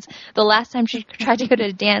dance. The last time she tried to go to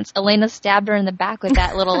a dance, Elena stabbed her in the back with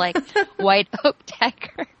that little, white oak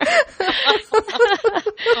dagger.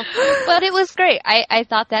 But it was great. I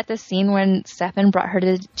thought that the scene when Stefan brought her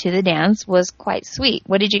to the dance was quite sweet.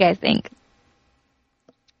 What did you guys think?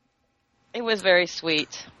 It was very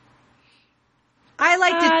sweet. I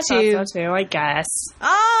liked it too. I thought so too, I guess.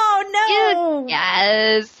 Oh, no.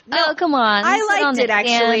 Yes. No, oh, come on. I liked it,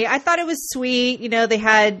 actually. I thought it was sweet. They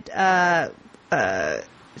had, did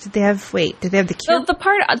they have the cue? The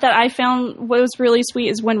part that I found was really sweet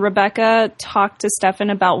is when Rebecca talked to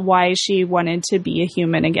Stefan about why she wanted to be a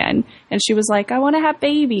human again. And she was like, I want to have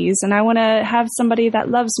babies, and I want to have somebody that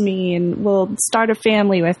loves me and will start a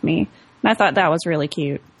family with me. And I thought that was really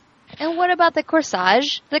cute. And what about the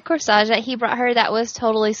corsage? The corsage that he brought her, that was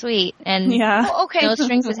totally sweet. And no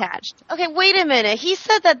strings attached. Okay, wait a minute. He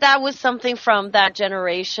said that was something from that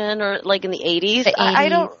generation, or in the 80s. The 80s. I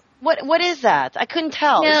don't... What is that? I couldn't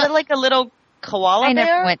tell. No. Is it like a little koala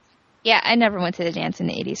bear? I never went to the dance in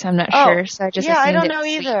the 80s, so I'm not sure. So I just assumed I don't know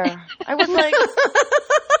either. I was like...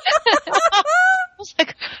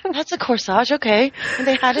 that's a corsage, okay. And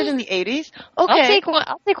they had it in the 80s? Okay.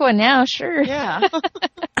 I'll take one now, sure. Yeah.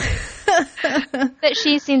 But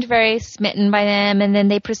she seemed very smitten by them, and then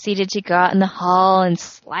they proceeded to go out in the hall and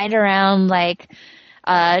slide around the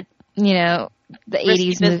Risky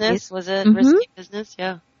 80s business, movies. Was it? Mm-hmm. Risky Business?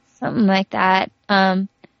 Yeah. Something like that.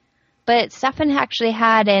 But Stefan actually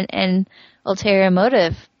had an ulterior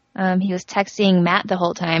motive. He was texting Matt the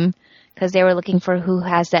whole time because they were looking for who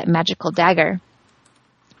has that magical dagger.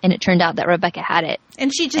 And it turned out that Rebecca had it.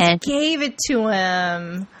 And she just gave it to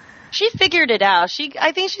him. She figured it out.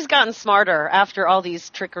 I think she's gotten smarter after all these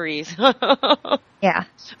trickeries. Yeah.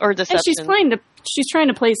 Or deception. And she's trying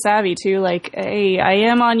to play savvy too. Hey, I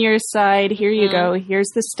am on your side. Here you go. Here's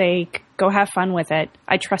the steak. Go have fun with it.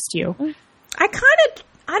 I trust you. I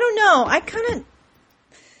don't know.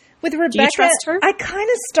 With Rebecca, do you trust her?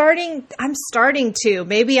 I'm starting to.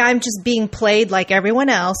 Maybe I'm just being played like everyone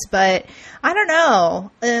else, but I don't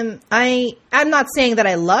know. I'm not saying that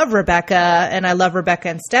I love Rebecca and I love Rebecca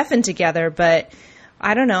and Stefan together, but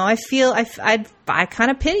I don't know. I feel I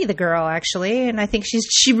kind of pity the girl, actually, and I think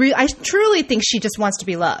I truly think she just wants to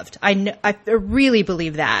be loved. I really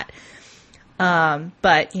believe that.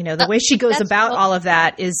 But the way she goes about all of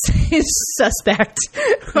that is suspect.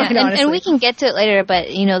 And we can get to it later, but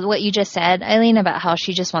what you just said, Eileen, about how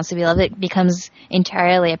she just wants to be loved, it becomes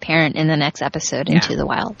entirely apparent in the next episode, Into the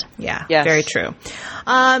Wild. Yeah, yes. Very true.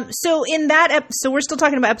 So in that so we're still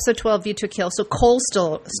talking about episode 12, View to a Kill. So Cole's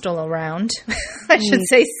still around. I should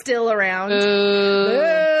say still around.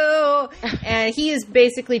 Boo. And he is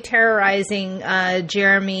basically terrorizing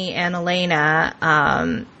Jeremy and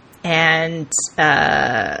Elena. And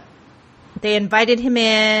they invited him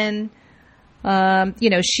in.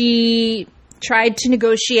 She tried to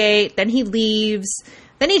negotiate. Then he leaves.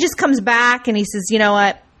 Then he just comes back and he says, you know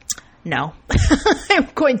what? No, I'm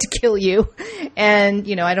going to kill you. And,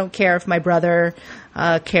 I don't care if my brother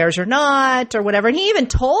cares or not or whatever. And he even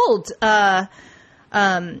told Klaus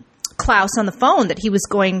on the phone that he was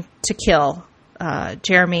going to kill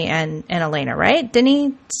Jeremy and Elena, right? Didn't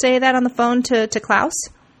he say that on the phone to Klaus?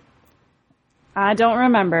 I don't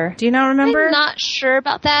remember. Do you not remember? I'm not sure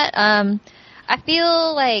about that. I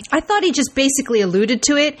feel like... I thought he just basically alluded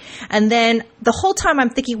to it. And then the whole time I'm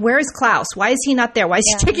thinking, where is Klaus? Why is he not there? Why is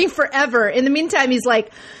he taking forever? In the meantime, he's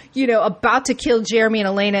about to kill Jeremy and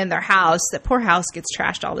Elena in their house. That poor house gets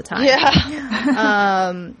trashed all the time. Yeah.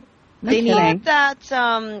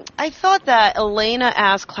 I thought that Elena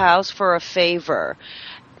asked Klaus for a favor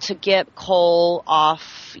to get Cole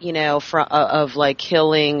off, of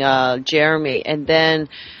killing Jeremy. And then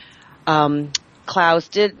Klaus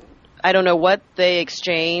did, I don't know what they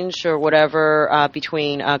exchanged or whatever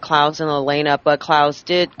between Klaus and Elena, but Klaus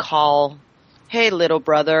did call, hey, little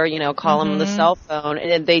brother, call him on the cell phone.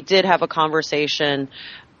 And they did have a conversation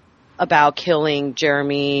about killing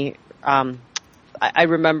Jeremy. I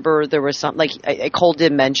remember there was something, Cole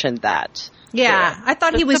did mention that. Yeah, I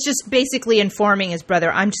thought he was just basically informing his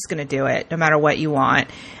brother, I'm just going to do it, no matter what you want.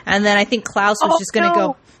 And then I think Klaus was just going to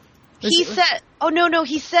go, He said,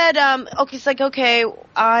 okay, it's like, okay,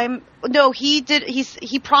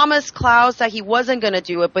 he promised Klaus that he wasn't going to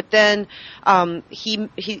do it, but then, I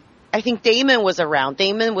think Damon was around.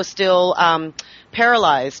 Damon was still,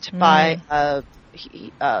 paralyzed by,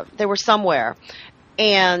 they were somewhere.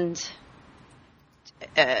 And,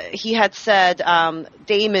 he had said,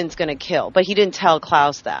 Damon's going to kill, but he didn't tell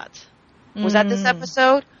Klaus that. Was that this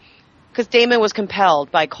episode? Because Damon was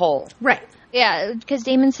compelled by Cole. Right. Yeah, because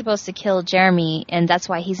Damon's supposed to kill Jeremy, and that's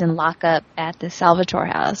why he's in lockup at the Salvatore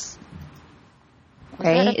house.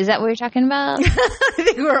 Right? Is that what you're talking about? I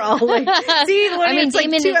think we're all like, see, it's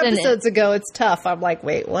Damon like 2 episodes ago, it's tough. I'm like,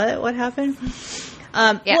 wait, what? What happened?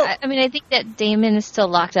 I think that Damon is still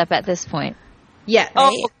locked up at this point. Yeah. Right?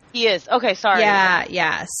 Oh, he is. Okay, sorry.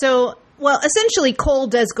 Yeah. So, essentially, Cole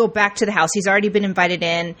does go back to the house. He's already been invited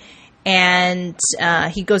in. And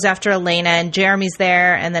he goes after Elena, and Jeremy's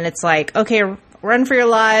there, and then it's like, okay, run for your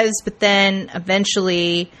lives, but then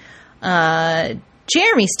eventually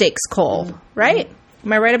Jeremy stakes Cole, right?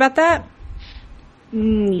 Am I right about that?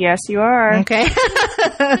 Yes, you are. Okay.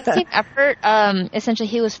 Team effort, essentially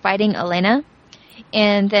he was fighting Elena,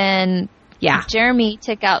 and then Jeremy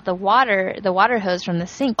took out the water hose from the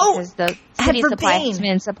sink because the city supply has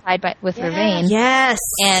been supplied with Vervain. Yes.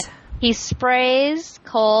 And he sprays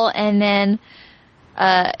Cole, and then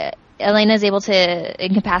Elena's able to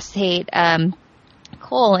incapacitate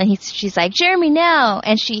Cole, and she's like, Jeremy, now!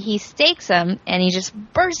 And he stakes him, and he just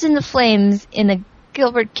bursts into flames in the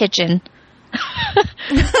Gilbert kitchen.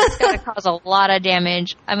 It's going to cause a lot of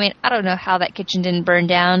damage. I mean, I don't know how that kitchen didn't burn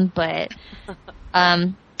down, but...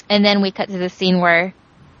 and then we cut to the scene where,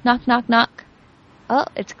 knock, knock, knock. Oh,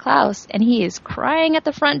 it's Klaus, and he is crying at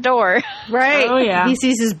the front door. Right. Oh, yeah. He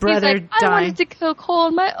sees his brother dying. I wanted to kill Cole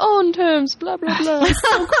on my own terms, blah, blah, blah.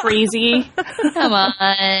 So crazy. Come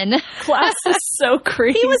on. Klaus is so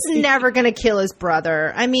crazy. He was never going to kill his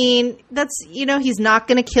brother. I mean, he's not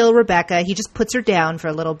going to kill Rebecca. He just puts her down for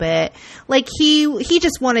a little bit. Like, he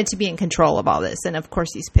just wanted to be in control of all this, and of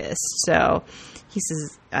course he's pissed. So he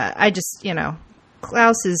says,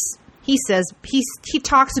 Klaus is... He says he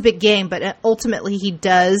talks a big game, but ultimately he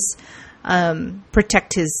does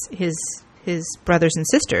protect his brothers and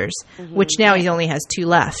sisters, which now he only has 2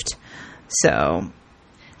 left. So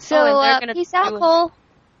peace out, Cole.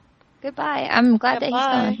 Goodbye. I'm glad that he's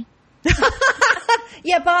gone.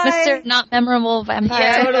 Yeah, bye, Mr. Not Memorable Vampire.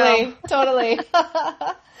 Yeah, totally.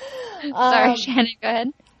 Sorry, Shannon. Go ahead.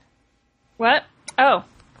 What? Oh,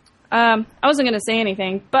 I wasn't going to say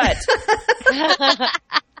anything, but.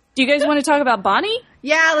 Do you guys want to talk about Bonnie?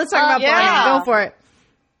 Yeah, let's talk about Bonnie. Go for it.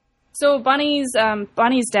 So Bonnie's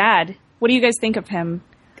dad. What do you guys think of him?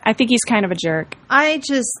 I think he's kind of a jerk. I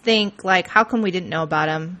just think, like, how come we didn't know about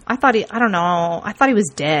him? I thought he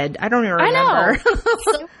was dead. I don't even remember.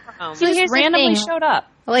 I know. He just randomly showed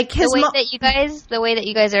up. Like the way that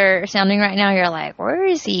you guys are sounding right now, you're like, where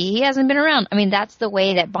is he? He hasn't been around. I mean, that's the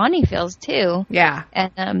way that Bonnie feels too. Yeah.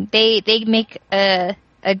 And they make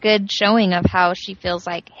a good showing of how she feels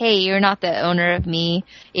like, hey, you're not the owner of me,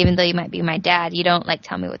 even though you might be my dad. You don't, like,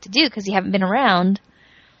 tell me what to do because you haven't been around.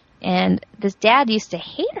 And this dad used to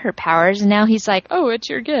hate her powers, and now he's like, oh, it's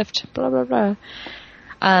your gift, blah, blah, blah.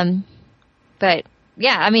 But,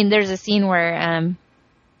 yeah, I mean, there's a scene where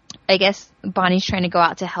I guess Bonnie's trying to go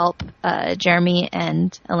out to help Jeremy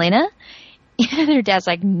and Elena. And her dad's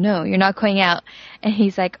like, no, you're not going out. And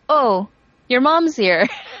he's like, oh, your mom's here.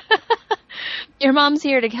 Your mom's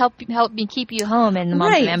here to help me keep you home. And the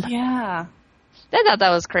mom's an vampire. Yeah. I thought that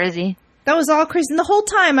was crazy. That was all crazy. And the whole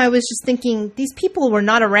time I was just thinking, these people were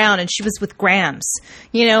not around, and she was with Grams,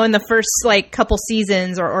 in the first, like, couple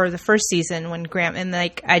seasons or the first season when Graham, and,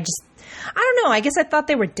 like, I don't know. I guess I thought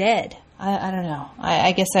they were dead. I don't know.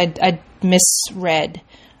 I guess I misread.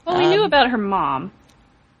 Well, we knew about her mom.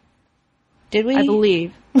 Did we? I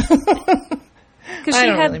believe. Because she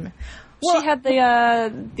had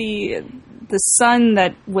the son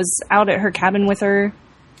that was out at her cabin with her,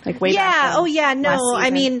 like way back. Yeah. Oh, yeah. No,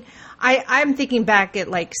 I mean, I'm thinking back at,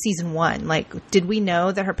 like, season 1. Like, did we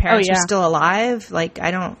know that her parents were still alive? Like,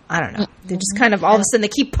 I don't know. They just kind of all of a sudden they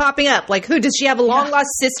keep popping up. Like, who does she have a long lost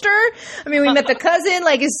sister? I mean, we met the cousin.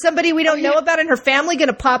 Like, is somebody we don't know about in her family going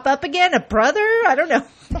to pop up again? A brother? I don't know.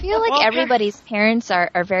 I feel like everybody's parents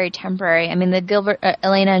are very temporary. I mean,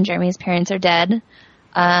 Elena and Jeremy's parents are dead.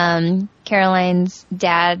 Caroline's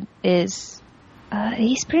dad is,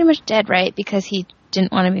 he's pretty much dead, right? Because he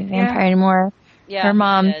didn't want to be a vampire anymore. Yeah. Her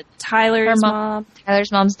mom. Tyler's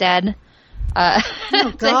mom's dead.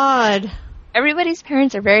 Oh, God. Everybody's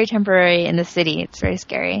parents are very temporary in the city. It's very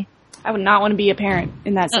scary. I would not want to be a parent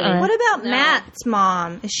in that city. What about Matt's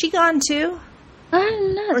mom? Is she gone too?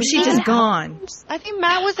 Or is she just gone? I think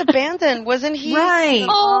Matt was abandoned, wasn't he? Right.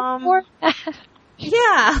 Poor Matt.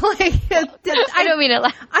 Yeah, like I don't mean to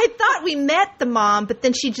laugh. I thought we met the mom, but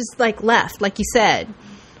then she just like left, like you said,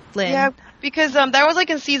 Lynn. Yeah, because that was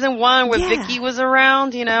like in season 1 where Vicky was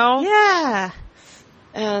around, Yeah.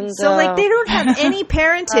 And so like they don't have any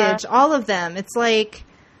parentage, all of them. It's like,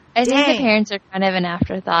 I think the parents are kind of an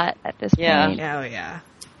afterthought at this point. Oh yeah.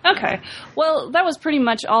 Okay. Well, that was pretty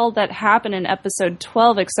much all that happened in episode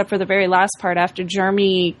 12, except for the very last part after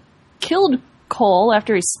Jeremy killed Cole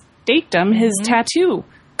after he staked him, his tattoo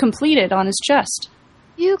completed on his chest.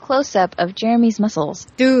 View close-up of Jeremy's muscles.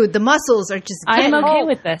 Dude, the muscles are just I'm okay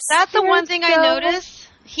with this. That's the one thing I noticed.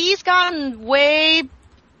 He's gotten way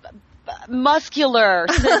muscular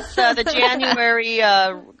since the January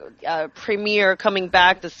premiere coming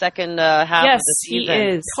back the second half of the season. He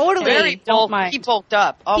is. Totally. He bulked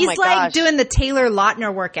up. Oh, he's my like gosh. doing the Taylor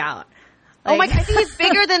Lautner workout. Oh my! I think he's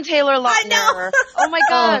bigger than Taylor Lautner. I know. Oh my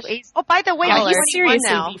gosh! Oh, by the way, he's he's seriously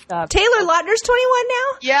now. beefed up. Taylor Lautner's 21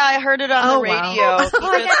 now? Yeah, I heard it on the radio. Wow.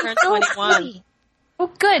 He just turned 21.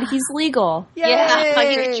 Oh, good. He's legal. Yeah,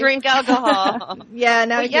 he can drink alcohol. Yeah,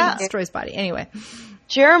 now he can destroy his body. Anyway.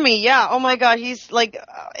 Jeremy, yeah. Oh my God, he's like,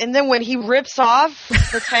 and then when he rips off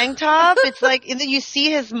the tank top, it's like, and then you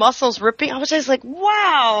see his muscles ripping. I was just like,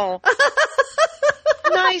 wow,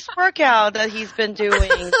 nice workout that he's been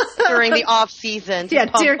doing during the off season to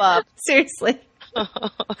pump up. Seriously.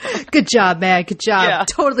 Good job, man. Good job. Yeah.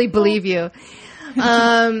 Totally believe you.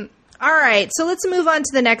 All right, so let's move on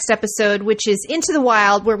to the next episode, which is Into the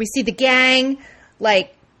Wild, where we see the gang,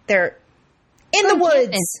 like, they're in the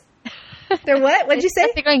woods. They're what? What'd you say?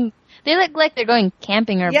 They look like they're going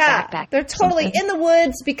camping or backpacking. They're totally in the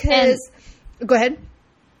woods because... Go ahead.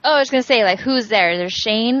 Oh, I was going to say, like, who's there? There's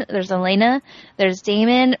Shane, there's Elena, there's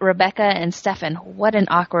Damon, Rebecca, and Stefan. What an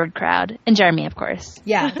awkward crowd. And Jeremy, of course.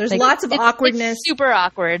 Yeah, there's lots of awkwardness. It's super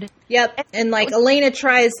awkward. Yep. And, like, Elena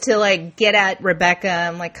tries to, like, get at Rebecca.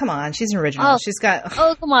 I'm like, come on, she's an original. She's got...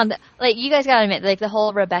 Oh, come on. Like, you guys gotta admit, like, the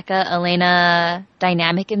whole Rebecca-Elena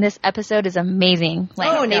dynamic in this episode is amazing.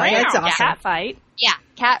 Like, that's awesome. Cat fight. Yeah,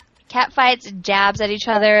 cat fights, jabs at each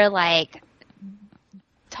other, like...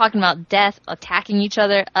 talking about death, attacking each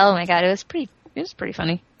other. Oh my God, it was pretty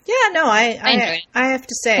funny. Yeah, no, I enjoyed it. I have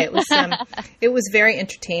to say it was it was very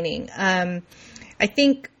entertaining. I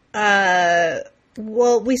think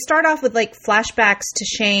we start off with like flashbacks to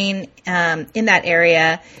Shane in that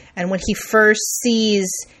area, and when he first sees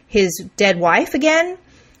his dead wife again.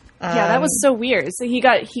 Yeah, that was so weird. So he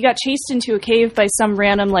got chased into a cave by some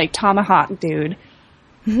random like tomahawk dude.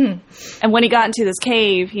 And when he got into this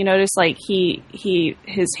cave, he noticed like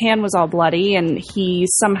his hand was all bloody, and he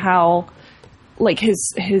somehow like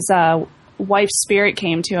his wife's spirit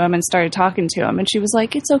came to him and started talking to him, and she was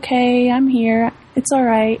like, "It's okay, I'm here. It's all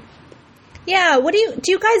right." Yeah,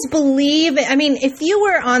 do you guys believe? I mean, if you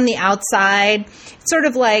were on the outside, it's sort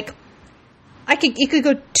of like it could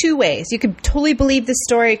go two ways. You could totally believe this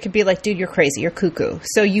story. It could be like, dude, you're crazy. You're cuckoo.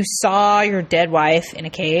 So you saw your dead wife in a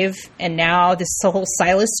cave, and now this whole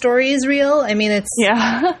Silas story is real. I mean, it's...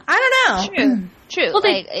 Yeah. I don't know. True. Well,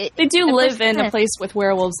 they do live in a place with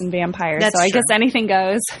werewolves and vampires, That's so I true. guess anything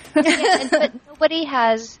goes. But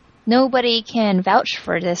nobody can vouch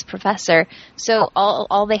for this professor, so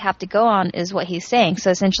all they have to go on is what he's saying.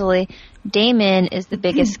 So essentially, Damon is the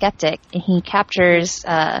biggest skeptic, and he captures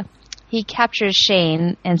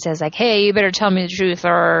Shane and says like, "Hey, you better tell me the truth,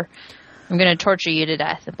 or I'm going to torture you to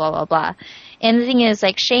death," and blah blah blah. And the thing is,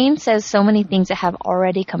 like, Shane says so many things that have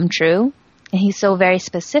already come true, and he's so very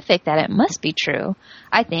specific that it must be true.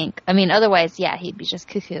 I think. I mean, otherwise, yeah, he'd be just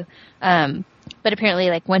cuckoo. But apparently,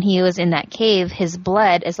 like, when he was in that cave, his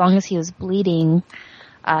blood, as long as he was bleeding,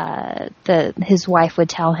 his wife would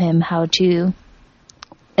tell him how to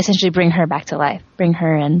essentially bring her back to life, bring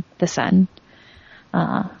her and the son.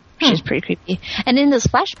 Which is pretty creepy. And in this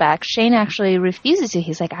flashback, Shane actually refuses to.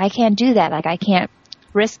 He's like, "I can't do that. Like, I can't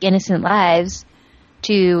risk innocent lives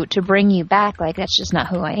to bring you back. Like, that's just not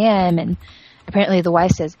who I am." And apparently the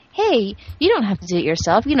wife says, "Hey, you don't have to do it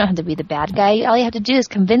yourself. You don't have to be the bad guy. All you have to do is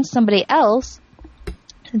convince somebody else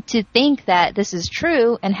to think that this is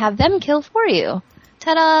true and have them kill for you."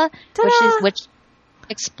 Ta-da! Which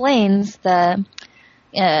explains the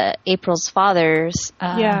April's father's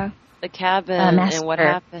the cabin and what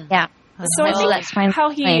happened. Yeah. So I think how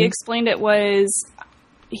he explained it was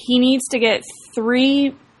he needs to get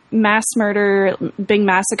 3 mass murder, big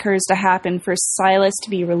massacres to happen for Silas to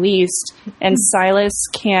be released, and Silas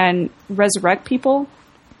can resurrect people.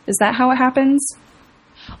 Is that how it happens?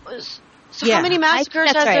 So how many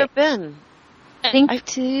massacres has there been? I think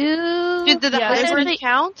 2. Did the husband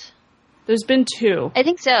count? There's been 2. I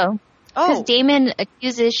think so. Because Damon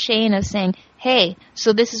accuses Shane of saying, hey,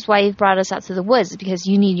 so this is why you've brought us out to the woods, because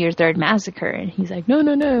you need your 3rd massacre. And he's like, no.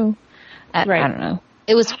 I don't know.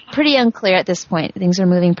 It was pretty unclear at this point. Things are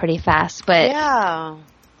moving pretty fast, but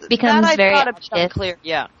it becomes very obvious.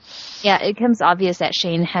 Yeah, it becomes obvious that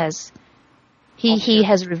Shane has he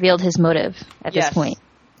has revealed his motive at this point.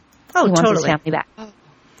 Oh, he wants totally. his family back.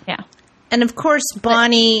 Yeah. And of course,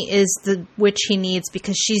 Bonnie is the witch he needs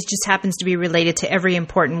because she just happens to be related to every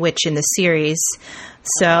important witch in the series.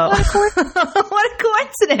 So, what a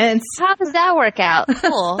coincidence! How does that work out?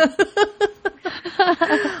 Cool.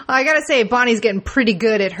 I gotta say, Bonnie's getting pretty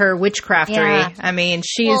good at her witchcraftery. Yeah. I mean,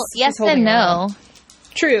 she's yes holding and no.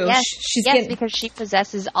 True. Yes, because she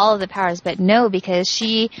possesses all of the powers, but no, because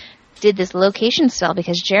she did this location spell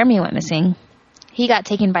because Jeremy went missing. He got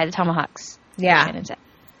taken by the Tomahawks. Yeah.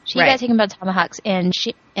 She got taken by the Tomahawks, and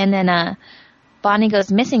then Bonnie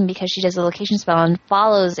goes missing because she does a location spell and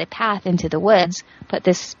follows a path into the woods. But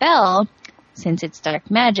this spell, since it's dark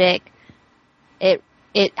magic, it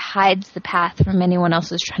hides the path from anyone else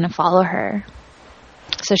who's trying to follow her.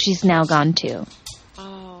 So she's now gone too.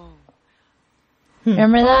 Oh.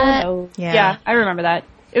 Remember that? Oh, no. Yeah, I remember that.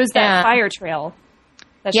 It was that fire trail.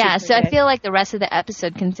 So I feel like the rest of the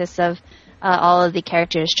episode consists of all of the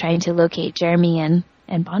characters trying to locate Jeremy and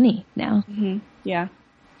Bonnie now. Mm-hmm. Yeah.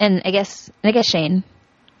 And I guess Shane.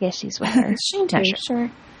 I guess she's with her. Shane too,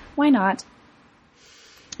 sure. Why not?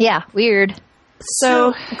 Yeah, weird.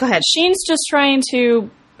 So, go ahead. Shane's just trying to...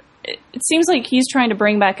 It seems like he's trying to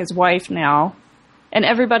bring back his wife now. And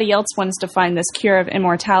everybody else wants to find this cure of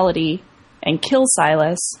immortality and kill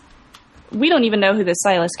Silas. We don't even know who this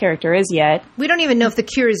Silas character is yet. We don't even know if the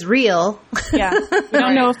cure is real. Yeah. We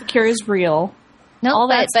don't know if the cure is real. No,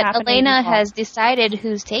 but Elena has decided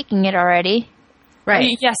who's taking it already.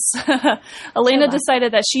 Right. Yes. Elena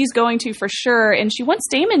decided that she's going to for sure, and she wants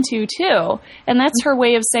Damon to, too. And that's her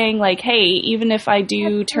way of saying, like, hey, even if I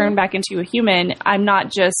do turn back into a human, I'm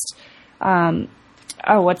not just,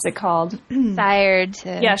 what's it called? Sired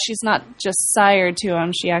to... Yeah, she's not just sired to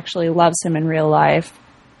him. She actually loves him in real life.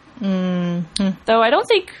 Mm-hmm. Though I don't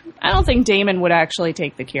think Damon would actually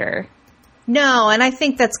take the cure. No, and I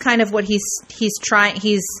think that's kind of what he's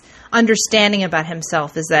understanding about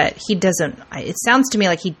himself is that he doesn't, it sounds to me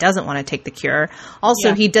like he doesn't want to take the cure.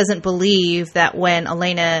 Also, he doesn't believe that when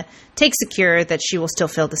Elena takes the cure that she will still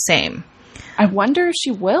feel the same. I wonder if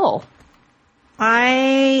she will.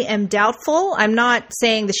 I am doubtful. I'm not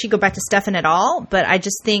saying that she go back to Stefan at all, but I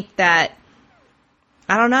just think that,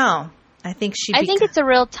 I don't know. I think it's a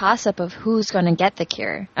real toss-up of who's going to get the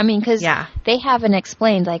cure. I mean, because they haven't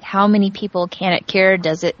explained, like, how many people can it cure?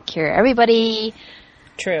 Does it cure everybody?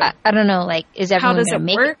 True. I don't know, like, is everyone going to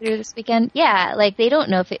make it through this weekend? Yeah, like, they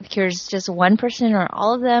don't know if it cures just one person or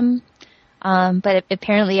all of them. But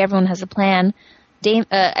apparently everyone has a plan.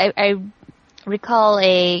 I recall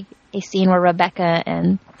a scene where Rebecca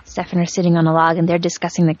and Stefan are sitting on a log and they're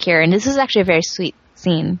discussing the cure. And this is actually a very sweet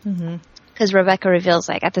scene. Mm-hmm. Because Rebecca reveals,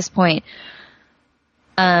 like, at this point,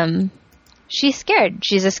 she's scared.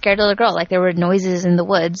 She's a scared little girl. Like, there were noises in the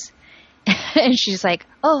woods. And she's like,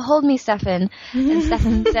 oh, hold me, Stefan. And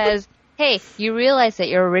Stefan says, hey, you realize that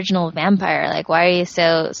you're original vampire. Like, why are you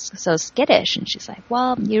so skittish? And she's like,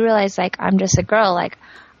 well, you realize, like, I'm just a girl. Like,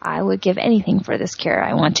 I would give anything for this cure.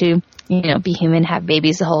 I want to, be human, have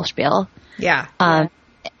babies, the whole spiel. Yeah. And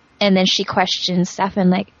then she questions Stefan,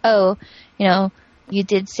 like, oh, you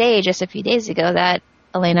did say just a few days ago that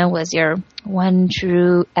Elena was your one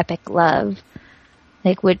true epic love.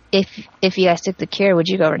 Like, if you guys took the cure, would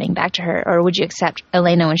you go running back to her? Or would you accept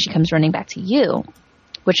Elena when she comes running back to you?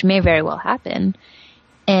 Which may very well happen.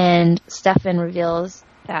 And Stefan reveals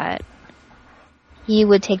that he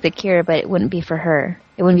would take the cure, but it wouldn't be for her.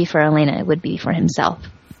 It wouldn't be for Elena. It would be for himself.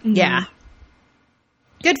 Mm-hmm. Yeah.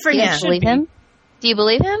 Good for him. Do you believe him? Do you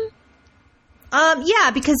believe him?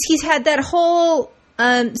 Yeah, because he's had that whole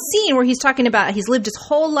scene where he's talking about he's lived his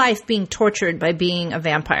whole life being tortured by being a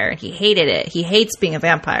vampire. He hated it. He hates being a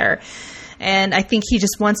vampire. And I think he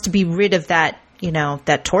just wants to be rid of that,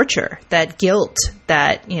 that torture, that guilt,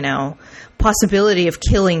 that, possibility of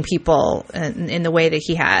killing people in the way that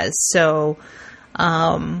he has. So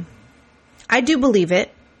I do believe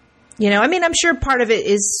it. I'm sure part of it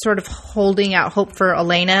is sort of holding out hope for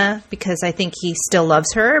Elena because I think he still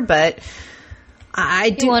loves her, but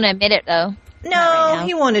He won't admit it, though. No, right,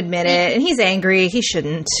 he won't admit it, and he's angry. He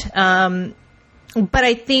shouldn't. But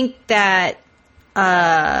I think that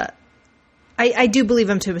I do believe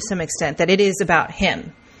him to some extent that it is about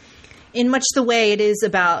him, in much the way it is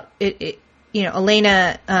about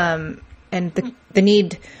Elena and the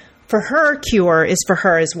need for her cure is for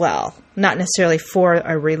her as well. Not necessarily for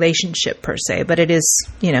a relationship per se, but it is,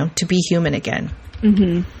 to be human again.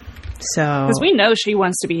 Mm-hmm. So, because we know she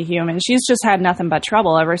wants to be human. She's just had nothing but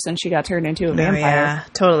trouble ever since she got turned into a vampire. Yeah,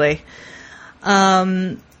 totally.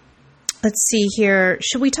 Let's see here.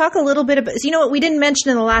 Should we talk a little bit about... what we didn't mention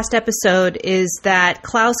in the last episode is that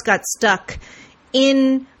Klaus got stuck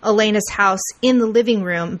in Elena's house in the living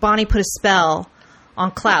room. Bonnie put a spell on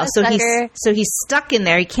Klaus. So he's stuck in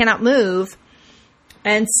there. He cannot move.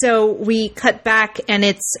 And so we cut back, and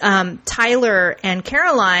it's Tyler and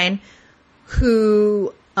Caroline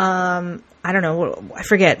who... I don't know. I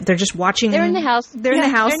forget. They're just watching. They're in the house. They're in the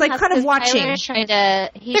house, like kind of watching. He's trying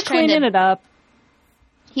cleaning it up.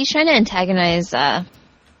 He's trying to antagonize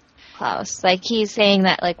Klaus. Like, he's saying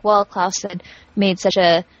that, like, well, Klaus had made such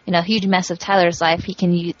a huge mess of Tyler's life. He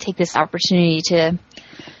can take this opportunity to,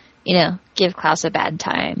 give Klaus a bad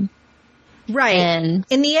time. Right. And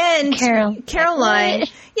in the end, Caroline.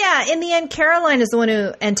 Yeah. In the end, Caroline is the one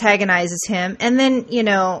who antagonizes him, and then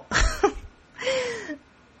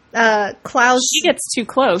Klaus. She gets too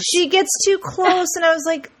close. And I was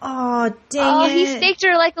like, oh, dang it. He staked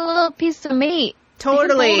her like a little piece of meat.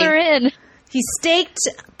 Totally. He pulled her in. He staked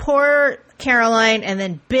poor Caroline and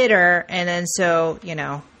then bit her. And then so,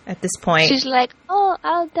 at this point. She's like, oh,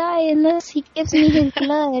 I'll die unless he gives me his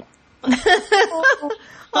blood.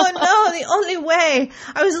 Oh, no, the only way.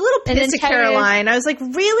 I was a little pissed at Caroline. I was like,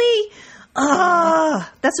 really? Oh,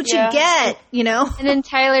 that's what you get, And then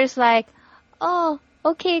Tyler's like, oh,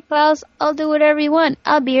 okay, Klaus, I'll do whatever you want.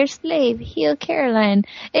 I'll be your slave. Heal Caroline.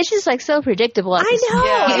 It's just like so predictable. I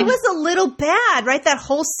know. It was a little bad, right? That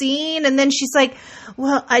whole scene. And then she's like,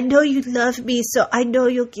 well, I know you love me, so I know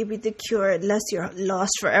you'll give me the cure unless you're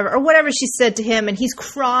lost forever. Or whatever she said to him. And he's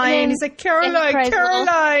crying. He's like,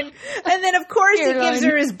 Caroline. And then, of course, he gives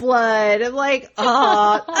her his blood. I'm like,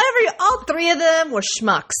 oh, all three of them were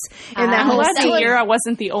schmucks in that whole scene. Glad to hear I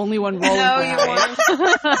wasn't the only one rolling. No, you weren't.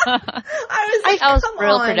 I was like, that was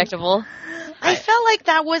real predictable. I felt like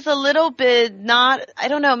that was a little bit I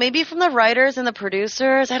don't know, maybe from the writers and the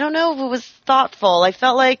producers. I don't know if it was thoughtful. I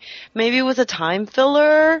felt like maybe it was a time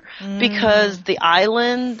filler because the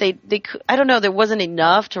island, I don't know, there wasn't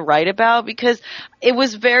enough to write about because it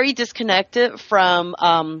was very disconnected from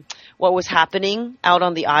what was happening out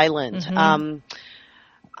on the island. Mm-hmm.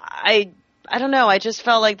 I don't know. I just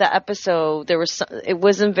felt like the episode it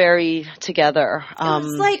wasn't very together. It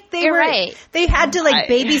was like they had to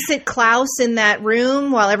babysit Klaus in that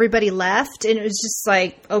room while everybody left, and it was just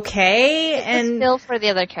like okay. And still for the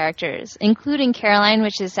other characters, including Caroline,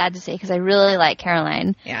 which is sad to say because I really like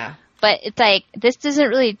Caroline. Yeah, but it's like this doesn't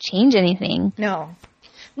really change anything. No,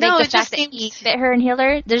 the fact that he bit her and healed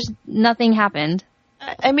her, there's nothing happened.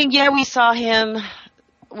 I mean, yeah, we saw him.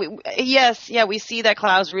 We see that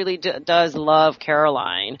Klaus really does love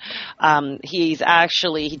Caroline. He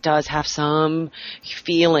does have some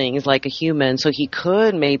feelings like a human, so he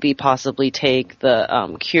could maybe possibly take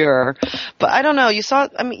the cure. But I don't know. You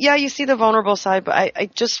see the vulnerable side, but I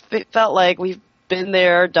just felt like we've been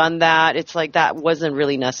there, done that. It's like that wasn't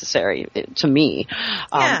really necessary to me.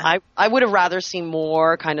 I would have rather seen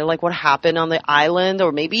more kind of like what happened on the island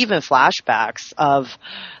or maybe even flashbacks of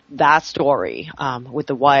that story with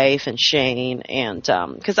the wife and Shane, and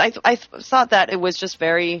because I thought that it was just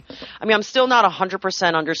very. I mean, I'm still not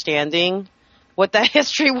 100% understanding what that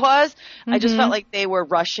history was. Mm-hmm. I just felt like they were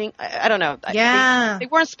rushing. I don't know. Yeah, they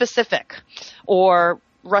weren't specific or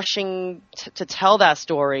rushing to tell that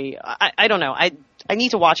story. I don't know. I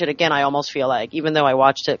need to watch it again. I almost feel like, even though I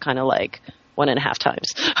watched it kind of like 1.5 times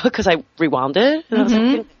because I rewound it and I was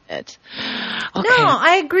like, it. Okay. No,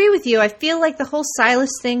 I agree with you. I feel like the whole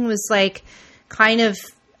Silas thing was like kind of,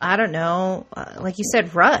 I don't know, like you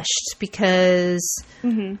said, rushed because,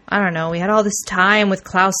 I don't know, we had all this time with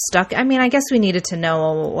Klaus stuck. I mean, I guess we needed to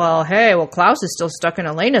know, well, Klaus is still stuck in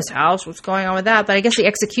Elena's house. What's going on with that? But I guess the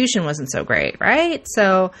execution wasn't so great, right?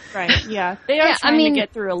 So, right, yeah. They are trying to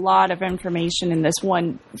get through a lot of information in this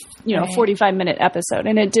one, 45-minute episode,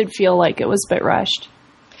 and it did feel like it was a bit rushed.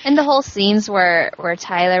 And the whole scenes where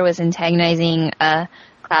Tyler was antagonizing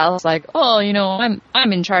Klaus, like, oh,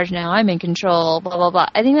 I'm in charge now, I'm in control, blah blah blah.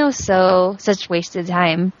 I think that was such wasted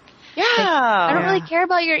time. Yeah, like, I don't really care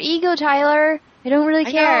about your ego, Tyler. I don't really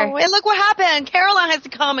care. Know. And look what happened. Caroline has to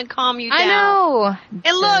come and calm you down. I know.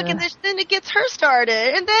 And look, and then it gets her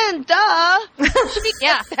started, and then she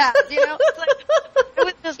yeah, it's like, it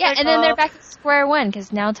was just and then they're back to square one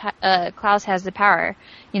because now Klaus has the power.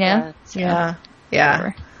 Yeah. So,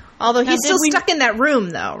 yeah. Although he's still stuck in that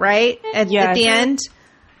room, though, right? At the end.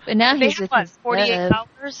 But now he's with his 48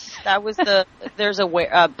 hours. That was there's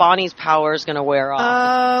Bonnie's power is going to wear off.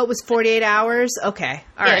 Oh, it was 48 hours? Okay.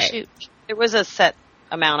 All right. It was a set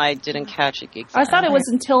amount. I didn't catch it exactly. I thought it was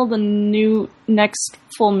until the next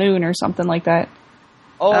full moon or something like that.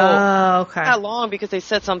 Oh, okay. Not long because they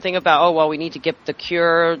said something about, we need to get the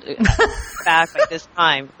cure back by this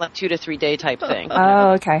time, like 2 to 3 day type thing.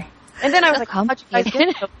 Oh, okay. And then I was like, how'd you guys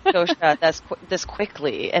get to Scotia this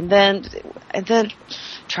quickly? And then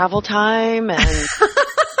travel time, and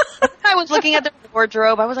I was looking at the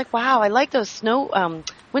wardrobe. I was like, wow, I like those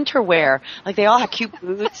winter wear. Like, they all had cute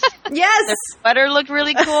boots. Yes! Their sweater looked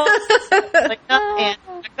really cool.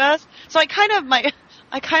 So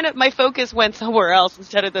my focus went somewhere else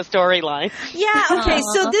instead of the storyline. Yeah, okay,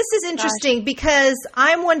 so this is interesting because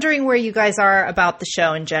I'm wondering where you guys are about the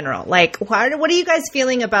show in general. Like, what are you guys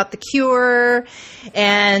feeling about the cure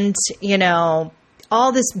and,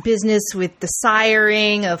 all this business with the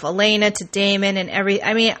siring of Elena to Damon and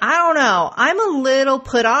I mean, I don't know. I'm a little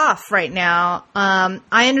put off right now.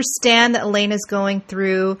 I understand that Elena's going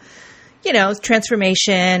through,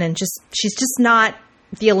 transformation and she's just not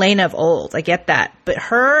the Elena of old. I get that. But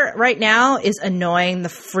her right now is annoying the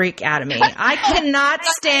freak out of me. I cannot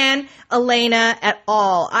stand Elena at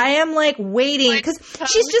all. I am like waiting because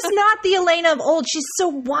she's just not the Elena of old. She's so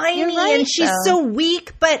whiny and she's so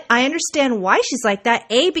weak. But I understand why she's like that.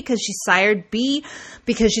 A, because she's sired. B,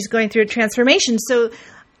 because she's going through a transformation. So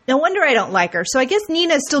no wonder I don't like her. So I guess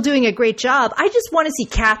Nina is still doing a great job. I just want to see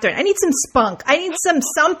Catherine. I need some spunk. I need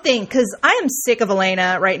something because I am sick of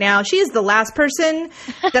Elena right now. She is the last person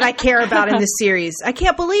that I care about in this series. I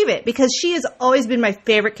can't believe it because she has always been my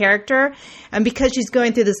favorite character. And because she's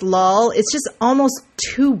going through this lull, it's just almost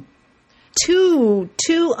too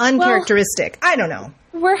uncharacteristic. I don't know.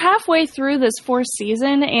 We're halfway through this 4th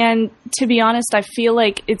season, and to be honest, I feel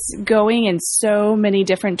like it's going in so many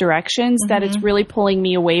different directions that it's really pulling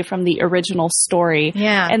me away from the original story.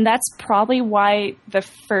 Yeah. And that's probably why the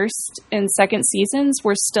 1st and 2nd seasons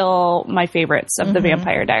were still my favorites of the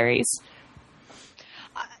Vampire Diaries.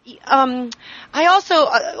 I also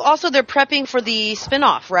they're prepping for the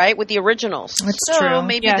spinoff, right, with the originals. That's true. So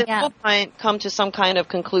maybe this will come to some kind of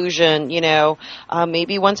conclusion.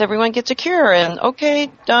 Maybe once everyone gets a cure and okay,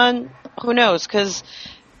 done. Who knows? Because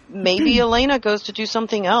maybe Elena goes to do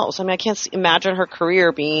something else. I mean, I can't imagine her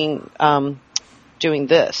career being doing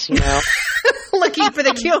this. Looking for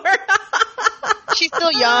the cure. She's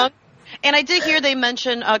still young. And I did hear they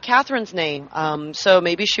mention Catherine's name, so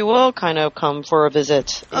maybe she will kind of come for a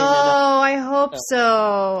visit. I hope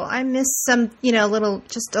so. I miss some,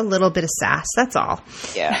 just a little bit of sass. That's all.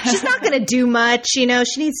 Yeah. She's not going to do much, she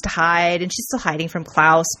needs to hide, and she's still hiding from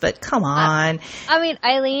Klaus, but come on. I mean,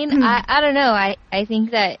 Eileen, I don't know. I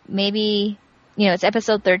think that maybe, it's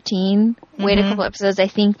episode 13. Wait a couple episodes. I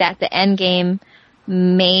think that the end game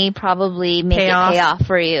may probably make pay off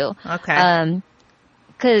for you. Okay.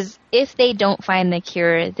 Because if they don't find the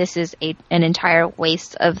cure, this is an entire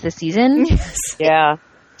waste of the season. Yes. Yeah.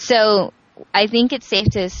 So I think it's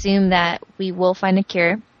safe to assume that we will find a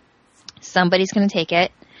cure. Somebody's going to take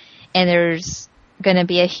it, and there's going to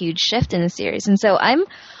be a huge shift in the series. And so I'm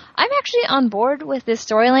actually on board with this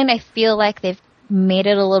storyline. I feel like they've made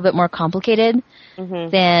it a little bit more complicated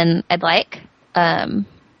than I'd like.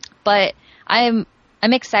 But I'm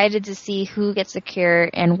excited to see who gets the cure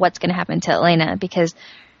and what's going to happen to Elena, because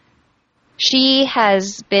she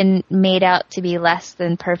has been made out to be less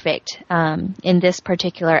than perfect in this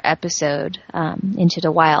particular episode, Into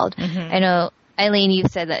the Wild. I know, Eileen, you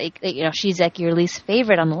said that she's like your least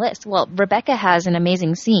favorite on the list. Well, Rebecca has an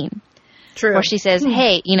amazing scene. True. Where she says,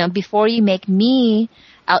 hey, before you make me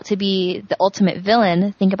out to be the ultimate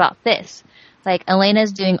villain, think about this. Like,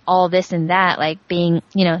 Elena's doing all this and that, like being,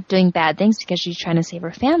 doing bad things because she's trying to save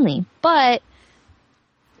her family. But,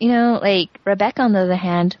 Rebecca, on the other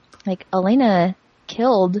hand, Elena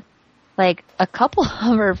killed, a couple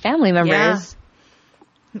of her family members.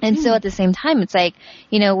 Yeah. And so at the same time, it's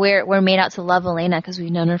we're made out to love Elena because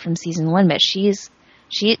we've known her from season 1, but she,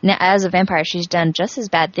 as a vampire, she's done just as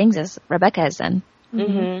bad things as Rebecca has done.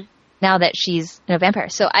 Mm-hmm. Now that she's a vampire.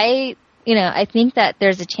 So I think that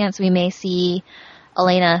there's a chance we may see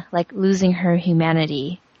Elena, losing her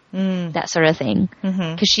humanity, that sort of thing.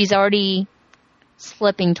 Because she's already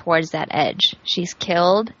slipping towards that edge. She's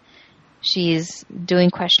killed. She's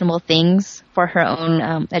doing questionable things for her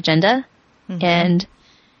own agenda. And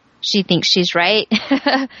she thinks she's right.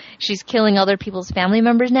 She's killing other people's family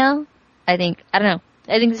members now. I don't know.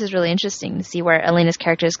 I think this is really interesting to see where Elena's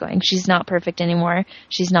character is going. She's not perfect anymore.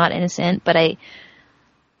 She's not innocent. But I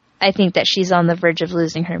think that she's on the verge of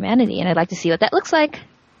losing her humanity, and I'd like to see what that looks like.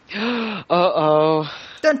 Uh-oh.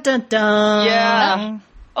 Dun, dun, dun. Yeah.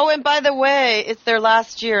 Oh, and by the way, it's their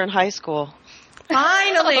last year in high school.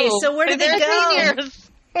 Finally. So where did they go? Seniors.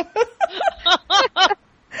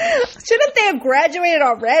 Shouldn't they have graduated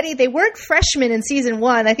already? They weren't freshmen in season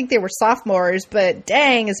 1. I think they were sophomores, but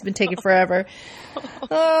dang, it's been taking forever.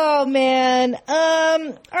 Oh, man.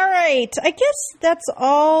 All right. I guess that's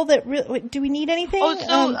all that really... Do we need anything? Oh,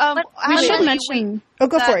 so, we should mention... Oh,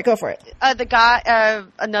 go for it. The guy,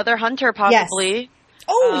 another hunter, possibly. Yes.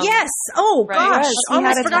 Oh, yes. Oh, right. gosh. Yes, he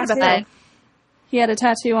Almost had a forgot about that. He had a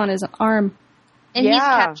tattoo on his arm. And he's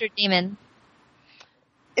captured Damon.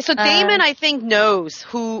 So Damon, I think, knows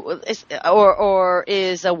who is or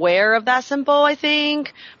is aware of that symbol, I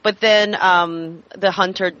think. But then the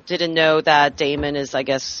hunter didn't know that Damon is, I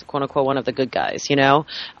guess, quote unquote, one of the good guys, you know,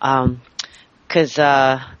 because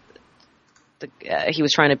he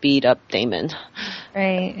was trying to beat up Damon.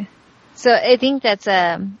 Right. So I think that's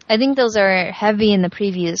I think those are heavy in the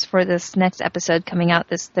previews for this next episode coming out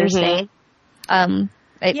this Thursday.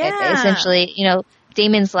 Essentially, you know,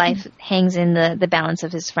 Damon's life hangs in the balance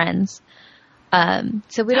of his friends.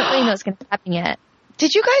 So we don't really know what's going to happen yet.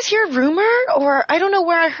 Did you guys hear a rumor, or I don't know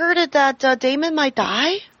where I heard it, that Damon might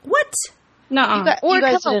die? What? No. Or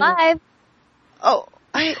come alive. Oh,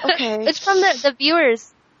 okay. It's from the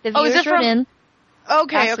viewers. The viewers is it wrote in.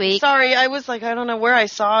 Okay, last week. Sorry, I was like, I don't know where I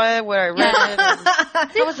saw it, where I read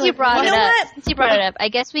it. Since you brought it up, I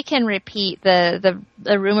guess we can repeat the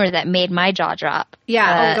rumor that made my jaw drop.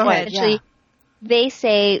 Yeah, go ahead. Actually, they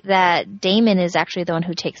say that Damon is actually the one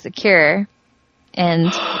who takes the cure,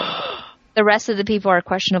 and the rest of the people are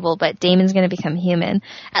questionable, but Damon's going to become human.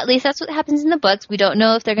 At least that's what happens in the books. We don't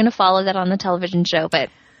know if they're going to follow that on the television show, but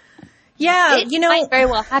it might very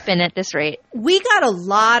well happen at this rate. We got a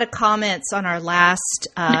lot of comments on our last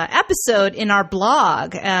episode in our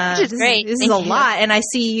blog. Which is great. This is a lot, and I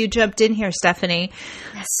see you jumped in here, Stephanie.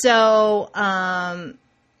 So,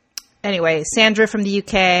 anyway, Sandra from the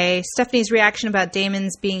UK. Stephanie's reaction about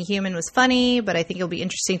Damon's being human was funny, but I think it'll be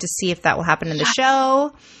interesting to see if that will happen in the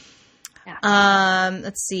show. Yeah.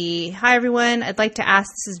 Let's see. Hi, everyone. I'd like to ask,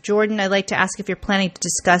 this is Jordan. I'd like to ask if you're planning to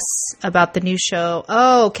discuss about the new show.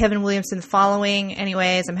 Oh, Kevin Williamson, The Following.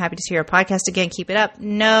 Anyways, I'm happy to see your podcast again. Keep it up.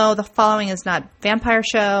 No, The Following is not vampire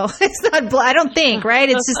show. It's not, I don't think, right?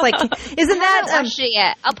 It's just like, isn't that? I haven't watched it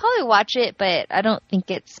yet. I'll probably watch it, but I don't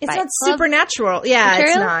think it's not supernatural. Yeah, material?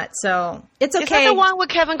 It's not. So it's okay. Is that the one with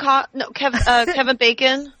Kevin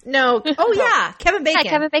Bacon? No. Oh, yeah. Kevin Bacon.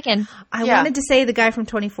 Yeah, Kevin Bacon. I wanted to say the guy from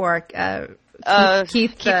 24,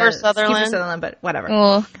 Kiefer Sutherland, but whatever.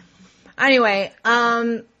 Oh. Anyway,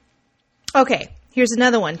 okay. Here's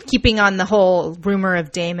another one. Keeping on the whole rumor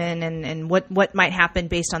of Damon and what might happen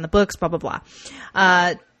based on the books, blah, blah, blah.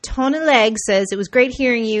 Tony Legg says, it was great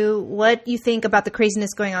hearing you. What you think about the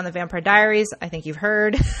craziness going on in the Vampire Diaries? I think you've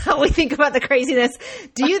heard how we think about the craziness.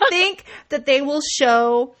 Do you think that the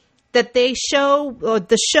show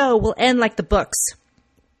will end like the books?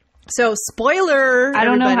 So, spoiler. I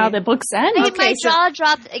don't know how the books end. I think my jaw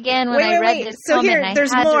dropped again when I read this comment.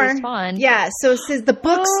 There's I had more. to respond. Yeah, so it says the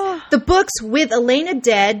books with Elena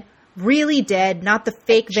dead, really dead, not the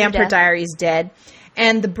fake Vampire Diaries dead,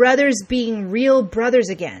 and the brothers being real brothers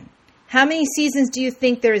again. How many seasons do you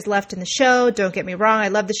think there is left in the show? Don't get me wrong, I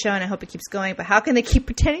love the show and I hope it keeps going, but how can they keep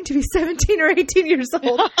pretending to be 17 or 18 years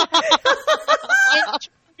old?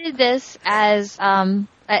 Did this as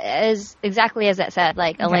exactly as that said,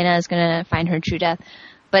 like Elena is going to find her true death,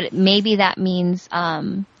 but maybe that means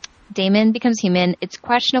Damon becomes human. It's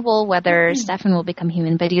questionable whether Stefan will become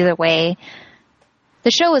human, but either way,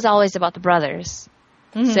 the show is always about the brothers.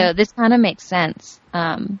 Mm-hmm. So this kind of makes sense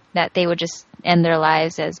that they would just end their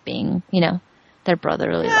lives as being, their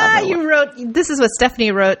brotherly love. This is what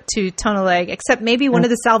Stephanie wrote to Tony Legg, except maybe one of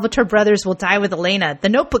the Salvatore brothers will die with Elena, the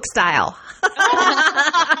Notebook style.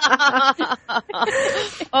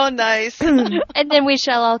 Oh, nice. And then we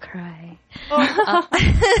shall all cry.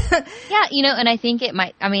 Yeah, and I think it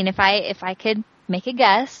might, if I could make a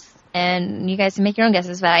guess, and you guys can make your own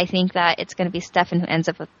guesses, but I think that it's going to be Stefan who ends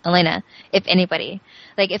up with Elena, if anybody.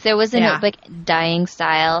 Like, if there was a Notebook dying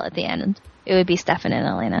style at the end, it would be Stefan and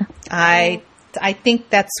Elena. I think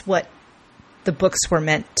that's what the books were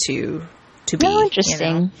meant to be. Oh,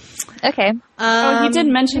 interesting. Okay. He did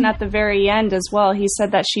mention at the very end as well, he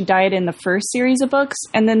said that she died in the first series of books,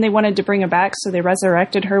 and then they wanted to bring her back, so they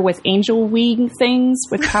resurrected her with angel wing things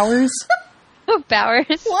with powers. Powers?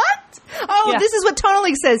 What? Oh, yeah. This is what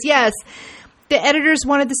Tony says, yes. The editors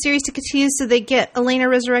wanted the series to continue, so they get Elena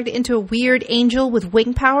resurrected into a weird angel with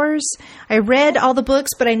wing powers. I read all the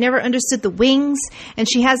books, but I never understood the wings, and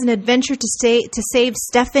she has an adventure to save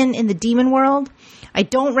Stefan in the demon world. I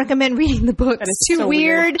don't recommend reading the books. It's too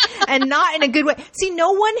weird and not in a good way. See,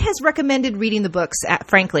 no one has recommended reading the books,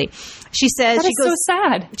 frankly. She says, so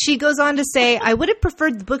sad. She goes on to say, I would have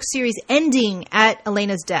preferred the book series ending at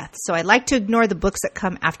Elena's death, so I like to ignore the books that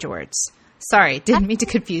come afterwards. Sorry, didn't mean to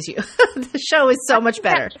confuse you. The show is so much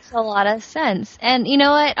better. That makes a lot of sense. And you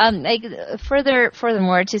know what?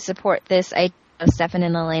 Furthermore, to support this idea of Stefan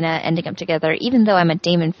and Elena ending up together, even though I'm a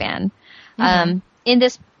Damon fan, in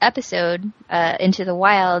this episode, Into the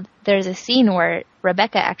Wild, there's a scene where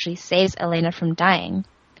Rebecca actually saves Elena from dying.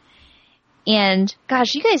 And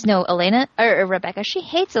gosh, you guys know Elena or Rebecca. She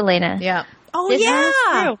hates Elena. Yeah. Oh,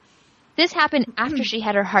 yeah. This happened after she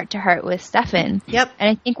had her heart-to-heart with Stefan. Yep. And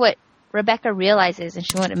I think what Rebecca realizes, and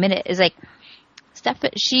she won't admit it, is like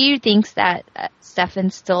she thinks that Stefan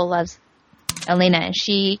still loves Elena, and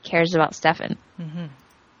she cares about Stefan. Mm-hmm.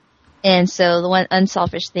 And so the one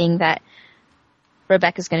unselfish thing that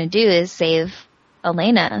Rebecca's going to do is save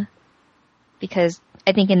Elena, because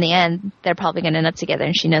I think in the end they're probably going to end up together,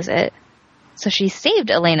 and she knows it. So she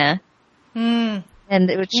saved Elena, and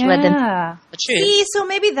which led them to the truth. See, so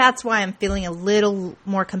maybe that's why I'm feeling a little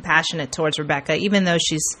more compassionate towards Rebecca, even though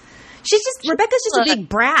Rebecca's just a big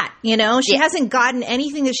brat, you know? She hasn't gotten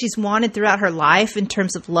anything that she's wanted throughout her life in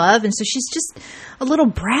terms of love, and so she's just a little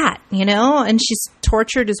brat, you know? And she's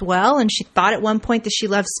tortured as well, and she thought at one point that she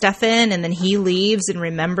loved Stefan, and then he leaves and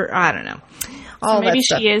I don't know. So maybe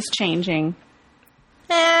she is changing.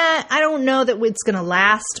 I don't know that it's going to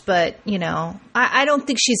last, but, you know, I don't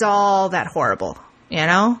think she's all that horrible, you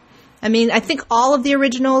know? I mean, I think all of the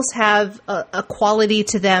originals have a quality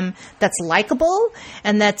to them that's likable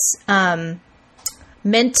and that's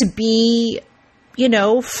meant to be, you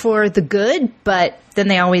know, for the good, but then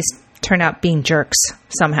they always turn out being jerks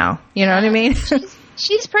somehow. You know what I mean?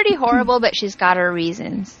 She's pretty horrible, but she's got her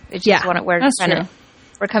reasons, which is what we're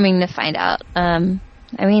coming to find out. I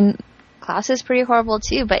mean, Klaus is pretty horrible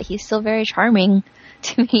too, but he's still very charming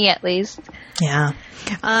to me, at least. Yeah.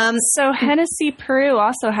 So Hennessy Peru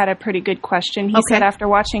also had a pretty good question. He said, after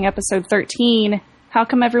watching episode 13, how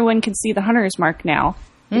come everyone can see the hunter's mark now?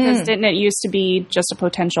 Because didn't it used to be just a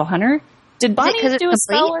potential hunter? Did Bonnie do a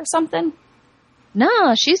spell or something?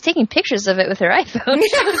 No, she was taking pictures of it with her iPhone.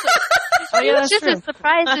 She was just as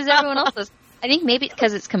surprised as everyone else was. I think maybe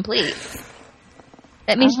because it's complete.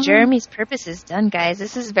 That means Jeremy's purpose is done, guys.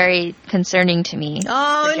 This is very concerning to me.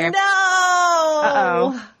 Oh, no!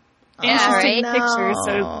 Uh-oh. Yeah, right? Pictures,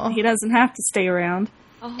 so he doesn't have to stay around.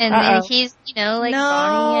 And he's, you know, like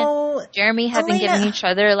Bonnie and Jeremy have been giving each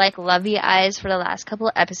other, like, lovey eyes for the last couple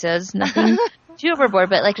of episodes. Nothing too overboard,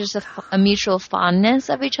 but, like, just a mutual fondness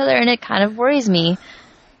of each other, and it kind of worries me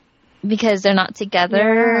because they're not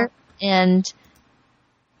together, and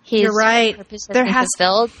his purpose has been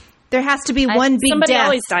fulfilled. There has to be one big somebody death.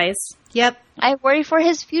 Always dies. Yep. I worry for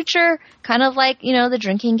his future, kind of like, you know, the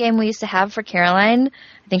drinking game we used to have for Caroline.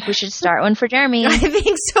 I think we should start one for Jeremy. I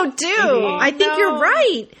think so, too. I think you're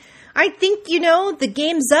right. I think, you know, the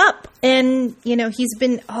game's up. And, you know, he's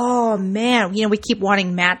been, oh, man. You know, we keep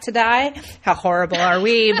wanting Matt to die. How horrible are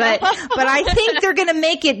we? But I think they're going to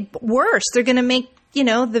make it worse. They're going to make, you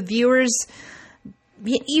know, the viewers...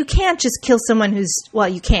 You can't just kill someone who's, well,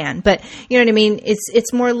 you can, but you know what I mean?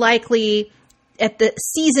 It's more likely at the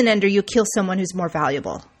season ender you kill someone who's more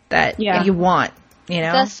valuable that you want, you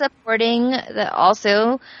know? Thus supporting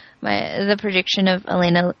the prediction of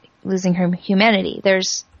Elena losing her humanity.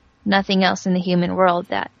 There's nothing else in the human world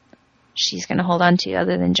that she's going to hold on to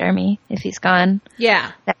other than Jeremy if he's gone.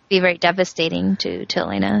 Yeah. That would be very devastating to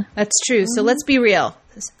Elena. That's true. So let's be real.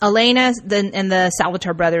 Elena and the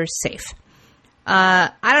Salvatore brothers safe. I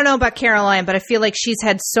don't know about Caroline, but I feel like she's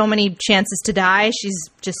had so many chances to die. She's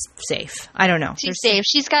just safe. I don't know. She's safe.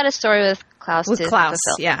 She's got a story with Klaus.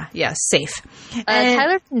 Yeah, safe.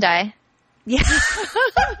 Tyler can die. Yeah,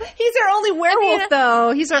 he's our only werewolf,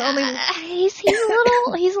 though. He's our only. He's a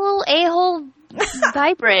little a-hole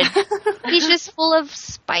hybrid. He's just full of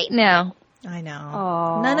spite now. I know.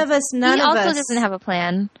 Aww. None of us. He also doesn't have a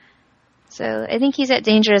plan. So I think he's at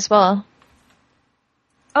danger as well.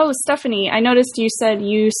 Oh, Stephanie, I noticed you said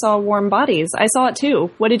you saw Warm Bodies. I saw it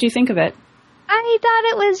too. What did you think of it? I thought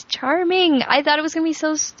it was charming. I thought it was going to be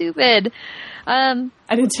so stupid. I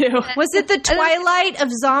did too. Was it the Twilight of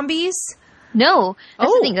zombies? No. That's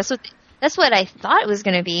the thing. That's what I thought it was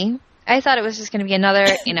going to be. I thought it was just going to be another,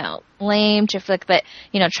 you know, lame chick flick, but,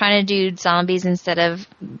 you know, trying to do zombies instead of,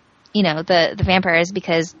 you know, the vampires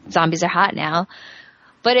because zombies are hot now.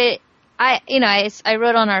 But I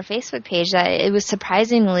wrote on our Facebook page that it was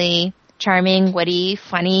surprisingly charming, witty,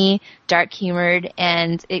 funny, dark-humored,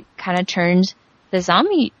 and it kind of turned the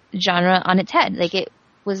zombie genre on its head. Like, it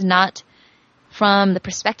was not from the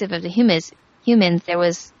perspective of the humans, there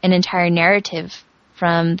was an entire narrative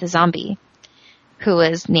from the zombie who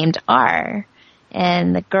was named R.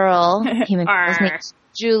 And the girl, human girl, was named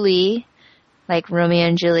Julie, like Romeo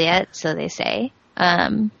and Juliet, so they say.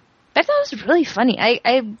 I thought it was really funny.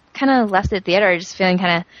 I kind of left the theater just feeling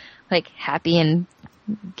kind of like happy and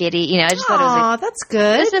giddy. You know, I just thought it was like, that's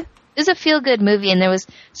good. It was a feel-good movie, and there was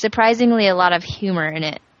surprisingly a lot of humor in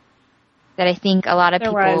it that I think a lot of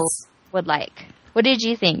people would like. What did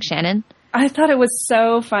you think, Shannon? I thought it was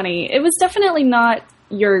so funny. It was definitely not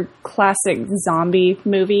your classic zombie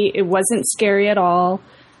movie. It wasn't scary at all.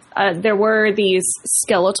 There were these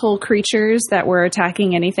skeletal creatures that were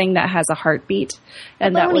attacking anything that has a heartbeat.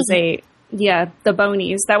 And that was the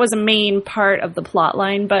Bonies. That was a main part of the plot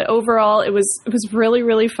line. But overall, it was really,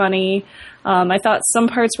 really funny. I thought some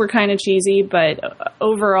parts were kind of cheesy, but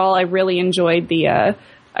overall, I really enjoyed the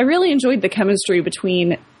chemistry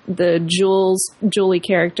between the Julie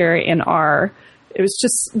character and R. It was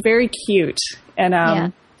just very cute.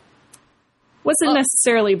 And wasn't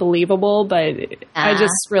necessarily believable, but I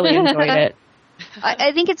just really enjoyed it.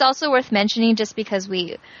 I think it's also worth mentioning just because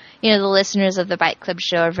the listeners of the Bite Club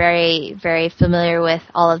show are very, very familiar with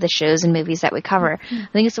all of the shows and movies that we cover. I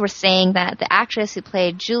think it's worth saying that the actress who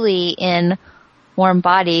played Julie in Warm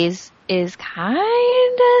Bodies is kind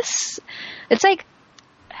of... It's like...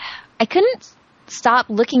 I couldn't stop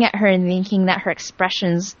looking at her and thinking that her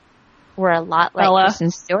expressions were a lot like Bella.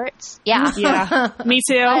 Kristen Stewart's. Yeah. Yeah, me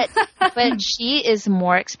too. But she is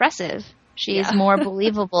more expressive. She is more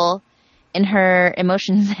believable in her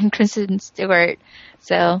emotions than Kristen Stewart.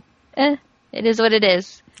 So, it is what it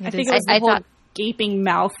is. I think it was the whole gaping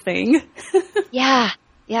mouth thing. Yeah.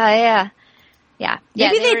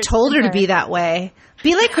 Maybe they told her to be that way.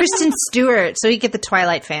 Be like Kristen Stewart so you get the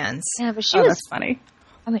Twilight fans. Yeah, but she was funny.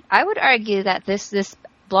 I mean, I would argue that this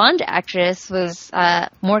blonde actress was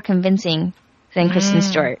more convincing than Kristen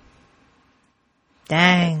Stewart.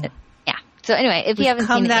 Dang. Yeah. So anyway, if you haven't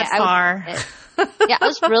seen it that yet, far. I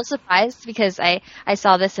was real surprised because I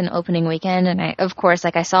saw this in opening weekend, and I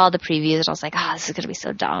saw the previews, and I was like, this is going to be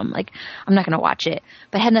so dumb. Like, I'm not going to watch it.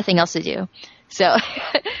 But I had nothing else to do. So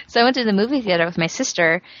I went to the movie theater with my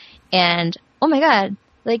sister, and oh my God,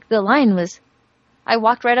 like the line was... I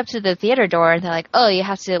walked right up to the theater door, and they're like, oh, you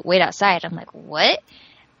have to wait outside. I'm like, what?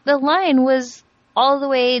 The line was all the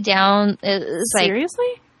way down. It was Seriously?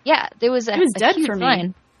 Like, yeah, there was it was dead huge for me.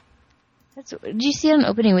 line. Did you see it on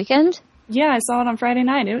opening weekend? Yeah, I saw it on Friday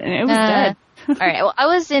night, and it was dead. All right, well, I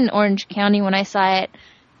was in Orange County when I saw it.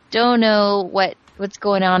 Don't know what's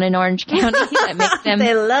going on in Orange County that makes them...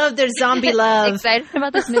 They love their zombie love. excited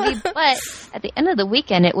about this movie, but at the end of the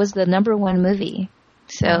weekend, it was the #1 movie.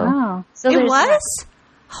 So, wow. It was?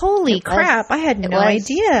 Holy crap! I had no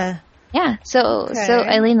idea. Yeah. So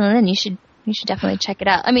Eileen and Lynn, you should definitely check it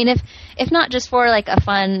out. I mean, if not just for like a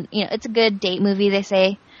fun, it's a good date movie. They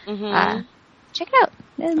say, check it out.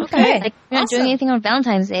 Okay. Like you're not doing anything on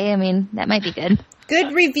Valentine's Day. I mean, that might be good.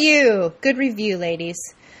 Good review, ladies.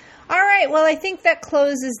 All right. Well, I think that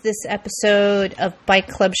closes this episode of Bite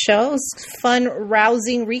Club Shows. Fun,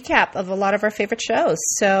 rousing recap of a lot of our favorite shows.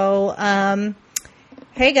 So.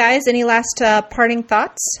 Hey guys, any last parting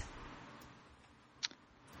thoughts?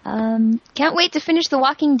 Can't wait to finish The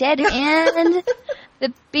Walking Dead and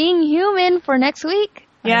the Being Human for next week.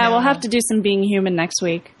 Yeah, we'll have to do some Being Human next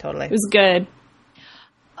week. Totally. It was good.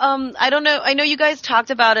 I don't know. I know you guys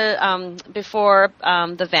talked about it before,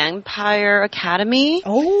 the Vampire Academy.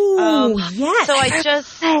 Oh, yes. So I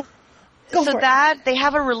just... they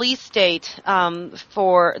have a release date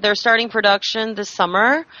they're starting production this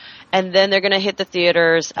summer, and then they're going to hit the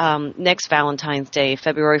theaters next Valentine's Day,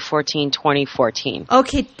 February 14, 2014.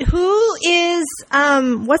 Okay, who is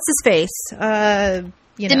what's his face?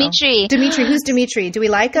 Dimitri. Dimitri, who's Dimitri? Do we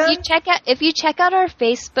like him? If you check out our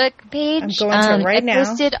Facebook page, I'm going to it right now. I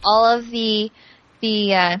posted all of the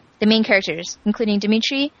main characters, including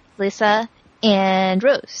Dimitri, Lisa, and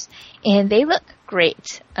Rose, and they look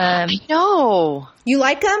great. I know. You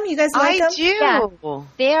like them? You guys like them? I do. Yeah.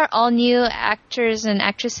 They are all new actors and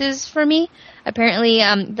actresses for me. Apparently,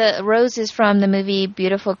 the Rose is from the movie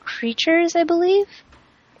Beautiful Creatures, I believe.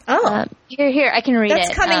 Oh. Here, I can read it.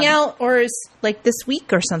 That's coming out, or is like this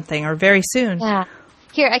week or something, or very soon. Yeah.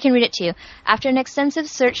 Here, I can read it to you. After an extensive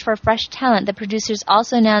search for fresh talent, the producers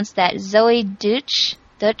also announced that Zoe Deutsch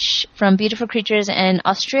from Beautiful Creatures and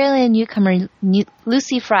Australian newcomer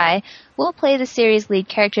Lucy Fry will play the series' lead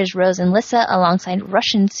characters Rose and Lisa alongside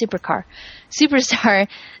Russian superstar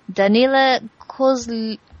Danila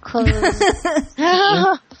Kozlowski.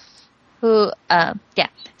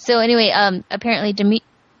 So anyway, apparently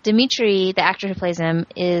Dimitri, the actor who plays him,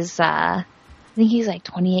 is think he's like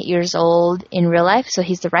 28 years old in real life, so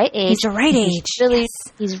he's the right age. He's the right age.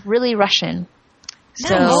 He's really Russian.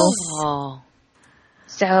 Nice.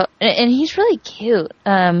 So, and he's really cute.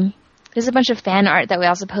 There's a bunch of fan art that we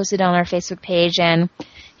also posted on our Facebook page, and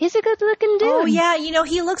he's a good-looking dude. Oh, yeah.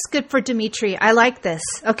 He looks good for Dimitri. I like this.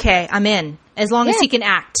 Okay, I'm in. As long as he can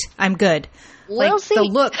act, I'm good. We'll see. The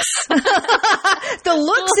looks. The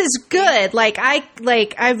looks is good.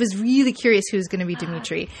 I was really curious who's going to be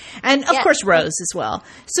Dimitri. And, of course, Rose as well.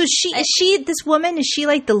 So this woman, is she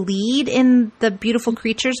like the lead in the Beautiful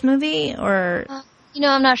Creatures movie? Or...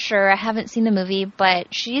 I'm not sure. I haven't seen the movie, but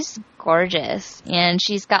she's gorgeous. And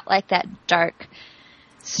she's got like that dark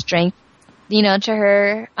strength, to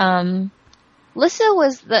her. Lissa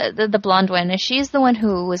was the blonde one, and she's the one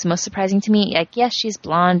who was most surprising to me. Like, yes, she's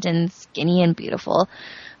blonde and skinny and beautiful,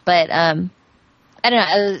 but I don't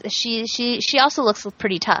know. She also looks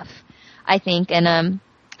pretty tough, I think. And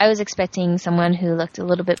I was expecting someone who looked a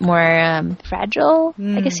little bit more fragile,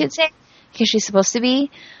 I guess you'd say, because she's supposed to be.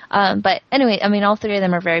 But anyway, I mean, all three of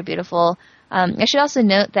them are very beautiful. I should also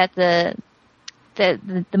note that the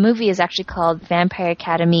movie is actually called Vampire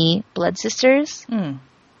Academy Blood Sisters.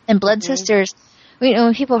 And Blood Sisters,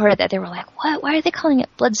 when people heard that, they were like, what? Why are they calling it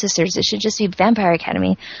Blood Sisters? It should just be Vampire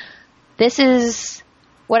Academy. This is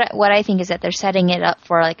what I think is that they're setting it up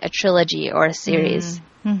for like a trilogy or a series.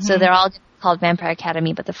 So they're all called Vampire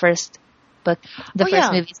Academy, but the first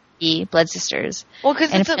first movie is be Blood Sisters. Well,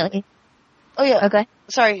 because it's Oh, yeah. Okay.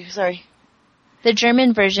 Sorry. The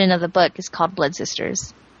German version of the book is called Blood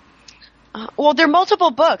Sisters. Well, there are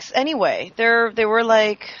multiple books anyway. They were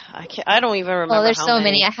like, I don't even remember. Oh, there's so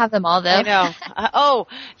many. I have them all though.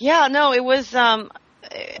 I know. It was,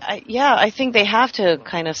 I think they have to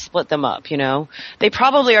kind of split them up, They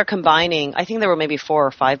probably are combining, I think there were maybe 4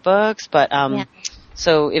 or 5 books, but,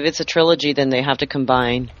 so if it's a trilogy, then they have to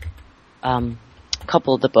combine, a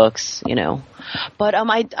couple of the books, But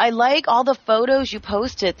I like all the photos you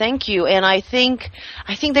posted. Thank you. And I think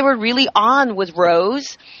they were really on with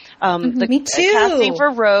Rose. Me too. Casting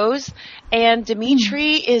for Rose, and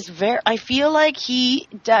Dimitri is I feel like he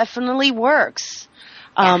definitely works.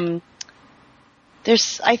 I don't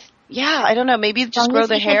know. Maybe just grow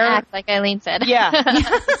the hair. Can act, like Eileen said. Yeah,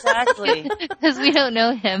 exactly. Because we don't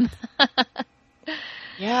know him.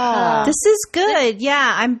 Yeah. This is good.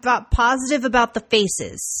 Yeah, I'm positive about the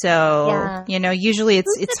faces. So, usually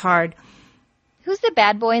it's hard. Who's the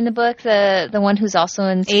bad boy in the book? The one who's also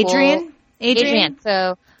in school? Adrian.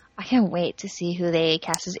 So I can't wait to see who they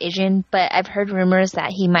cast as Adrian, but I've heard rumors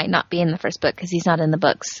that he might not be in the first book because he's not in the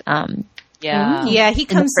books. He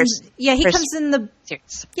comes in the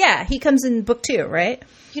series. Yeah, he comes in book 2, right?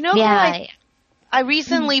 I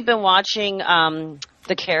recently been watching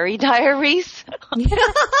the Carrie Diaries.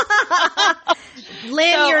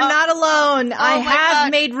 Lynn, you're not alone. I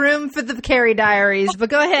have made room for the Carrie Diaries, but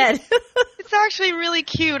go ahead. It's actually really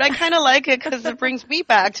cute. I kind of like it because it brings me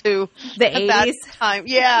back to the 80s that time.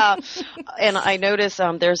 Yeah. And I noticed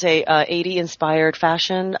there's a 80 inspired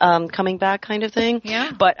fashion coming back kind of thing.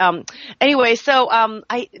 Yeah. But anyway, so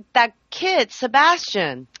that kid,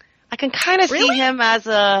 Sebastian, I can kind of see him as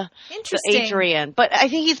Adrian, but I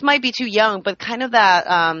think he might be too young, but kind of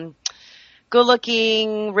that good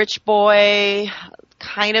looking rich boy,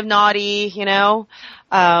 kind of naughty,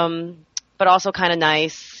 but also kind of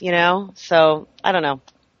nice, so I don't know.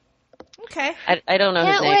 Okay. I don't know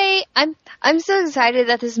his name. Wait. I'm so excited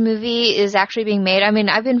that this movie is actually being made. I mean,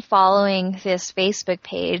 I've been following this Facebook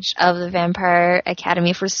page of the Vampire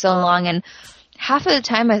Academy for so long, and half of the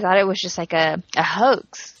time I thought it was just like a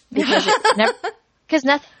hoax. Because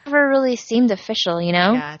nothing ever really seemed official,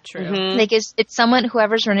 Yeah, true. Mm-hmm. Like it's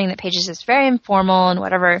whoever's running the pages is very informal and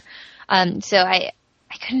whatever. So I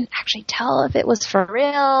couldn't actually tell if it was for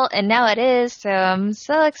real, and now it is. So I'm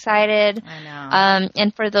so excited. I know.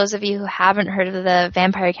 And for those of you who haven't heard of the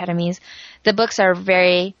Vampire Academies, the books are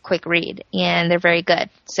very quick read and they're very good.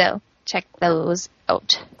 So check those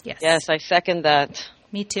out. Yes, I second that.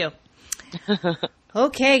 Me too.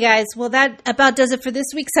 Okay, guys. Well, that about does it for this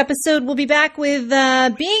week's episode. We'll be back with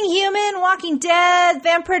Being Human, Walking Dead,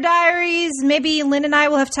 Vampire Diaries. Maybe Lynn and I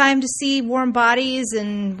will have time to see Warm Bodies,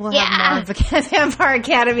 and we'll have more Vampire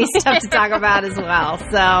Academy stuff to talk about as well.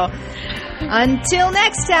 So, until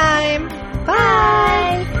next time, bye!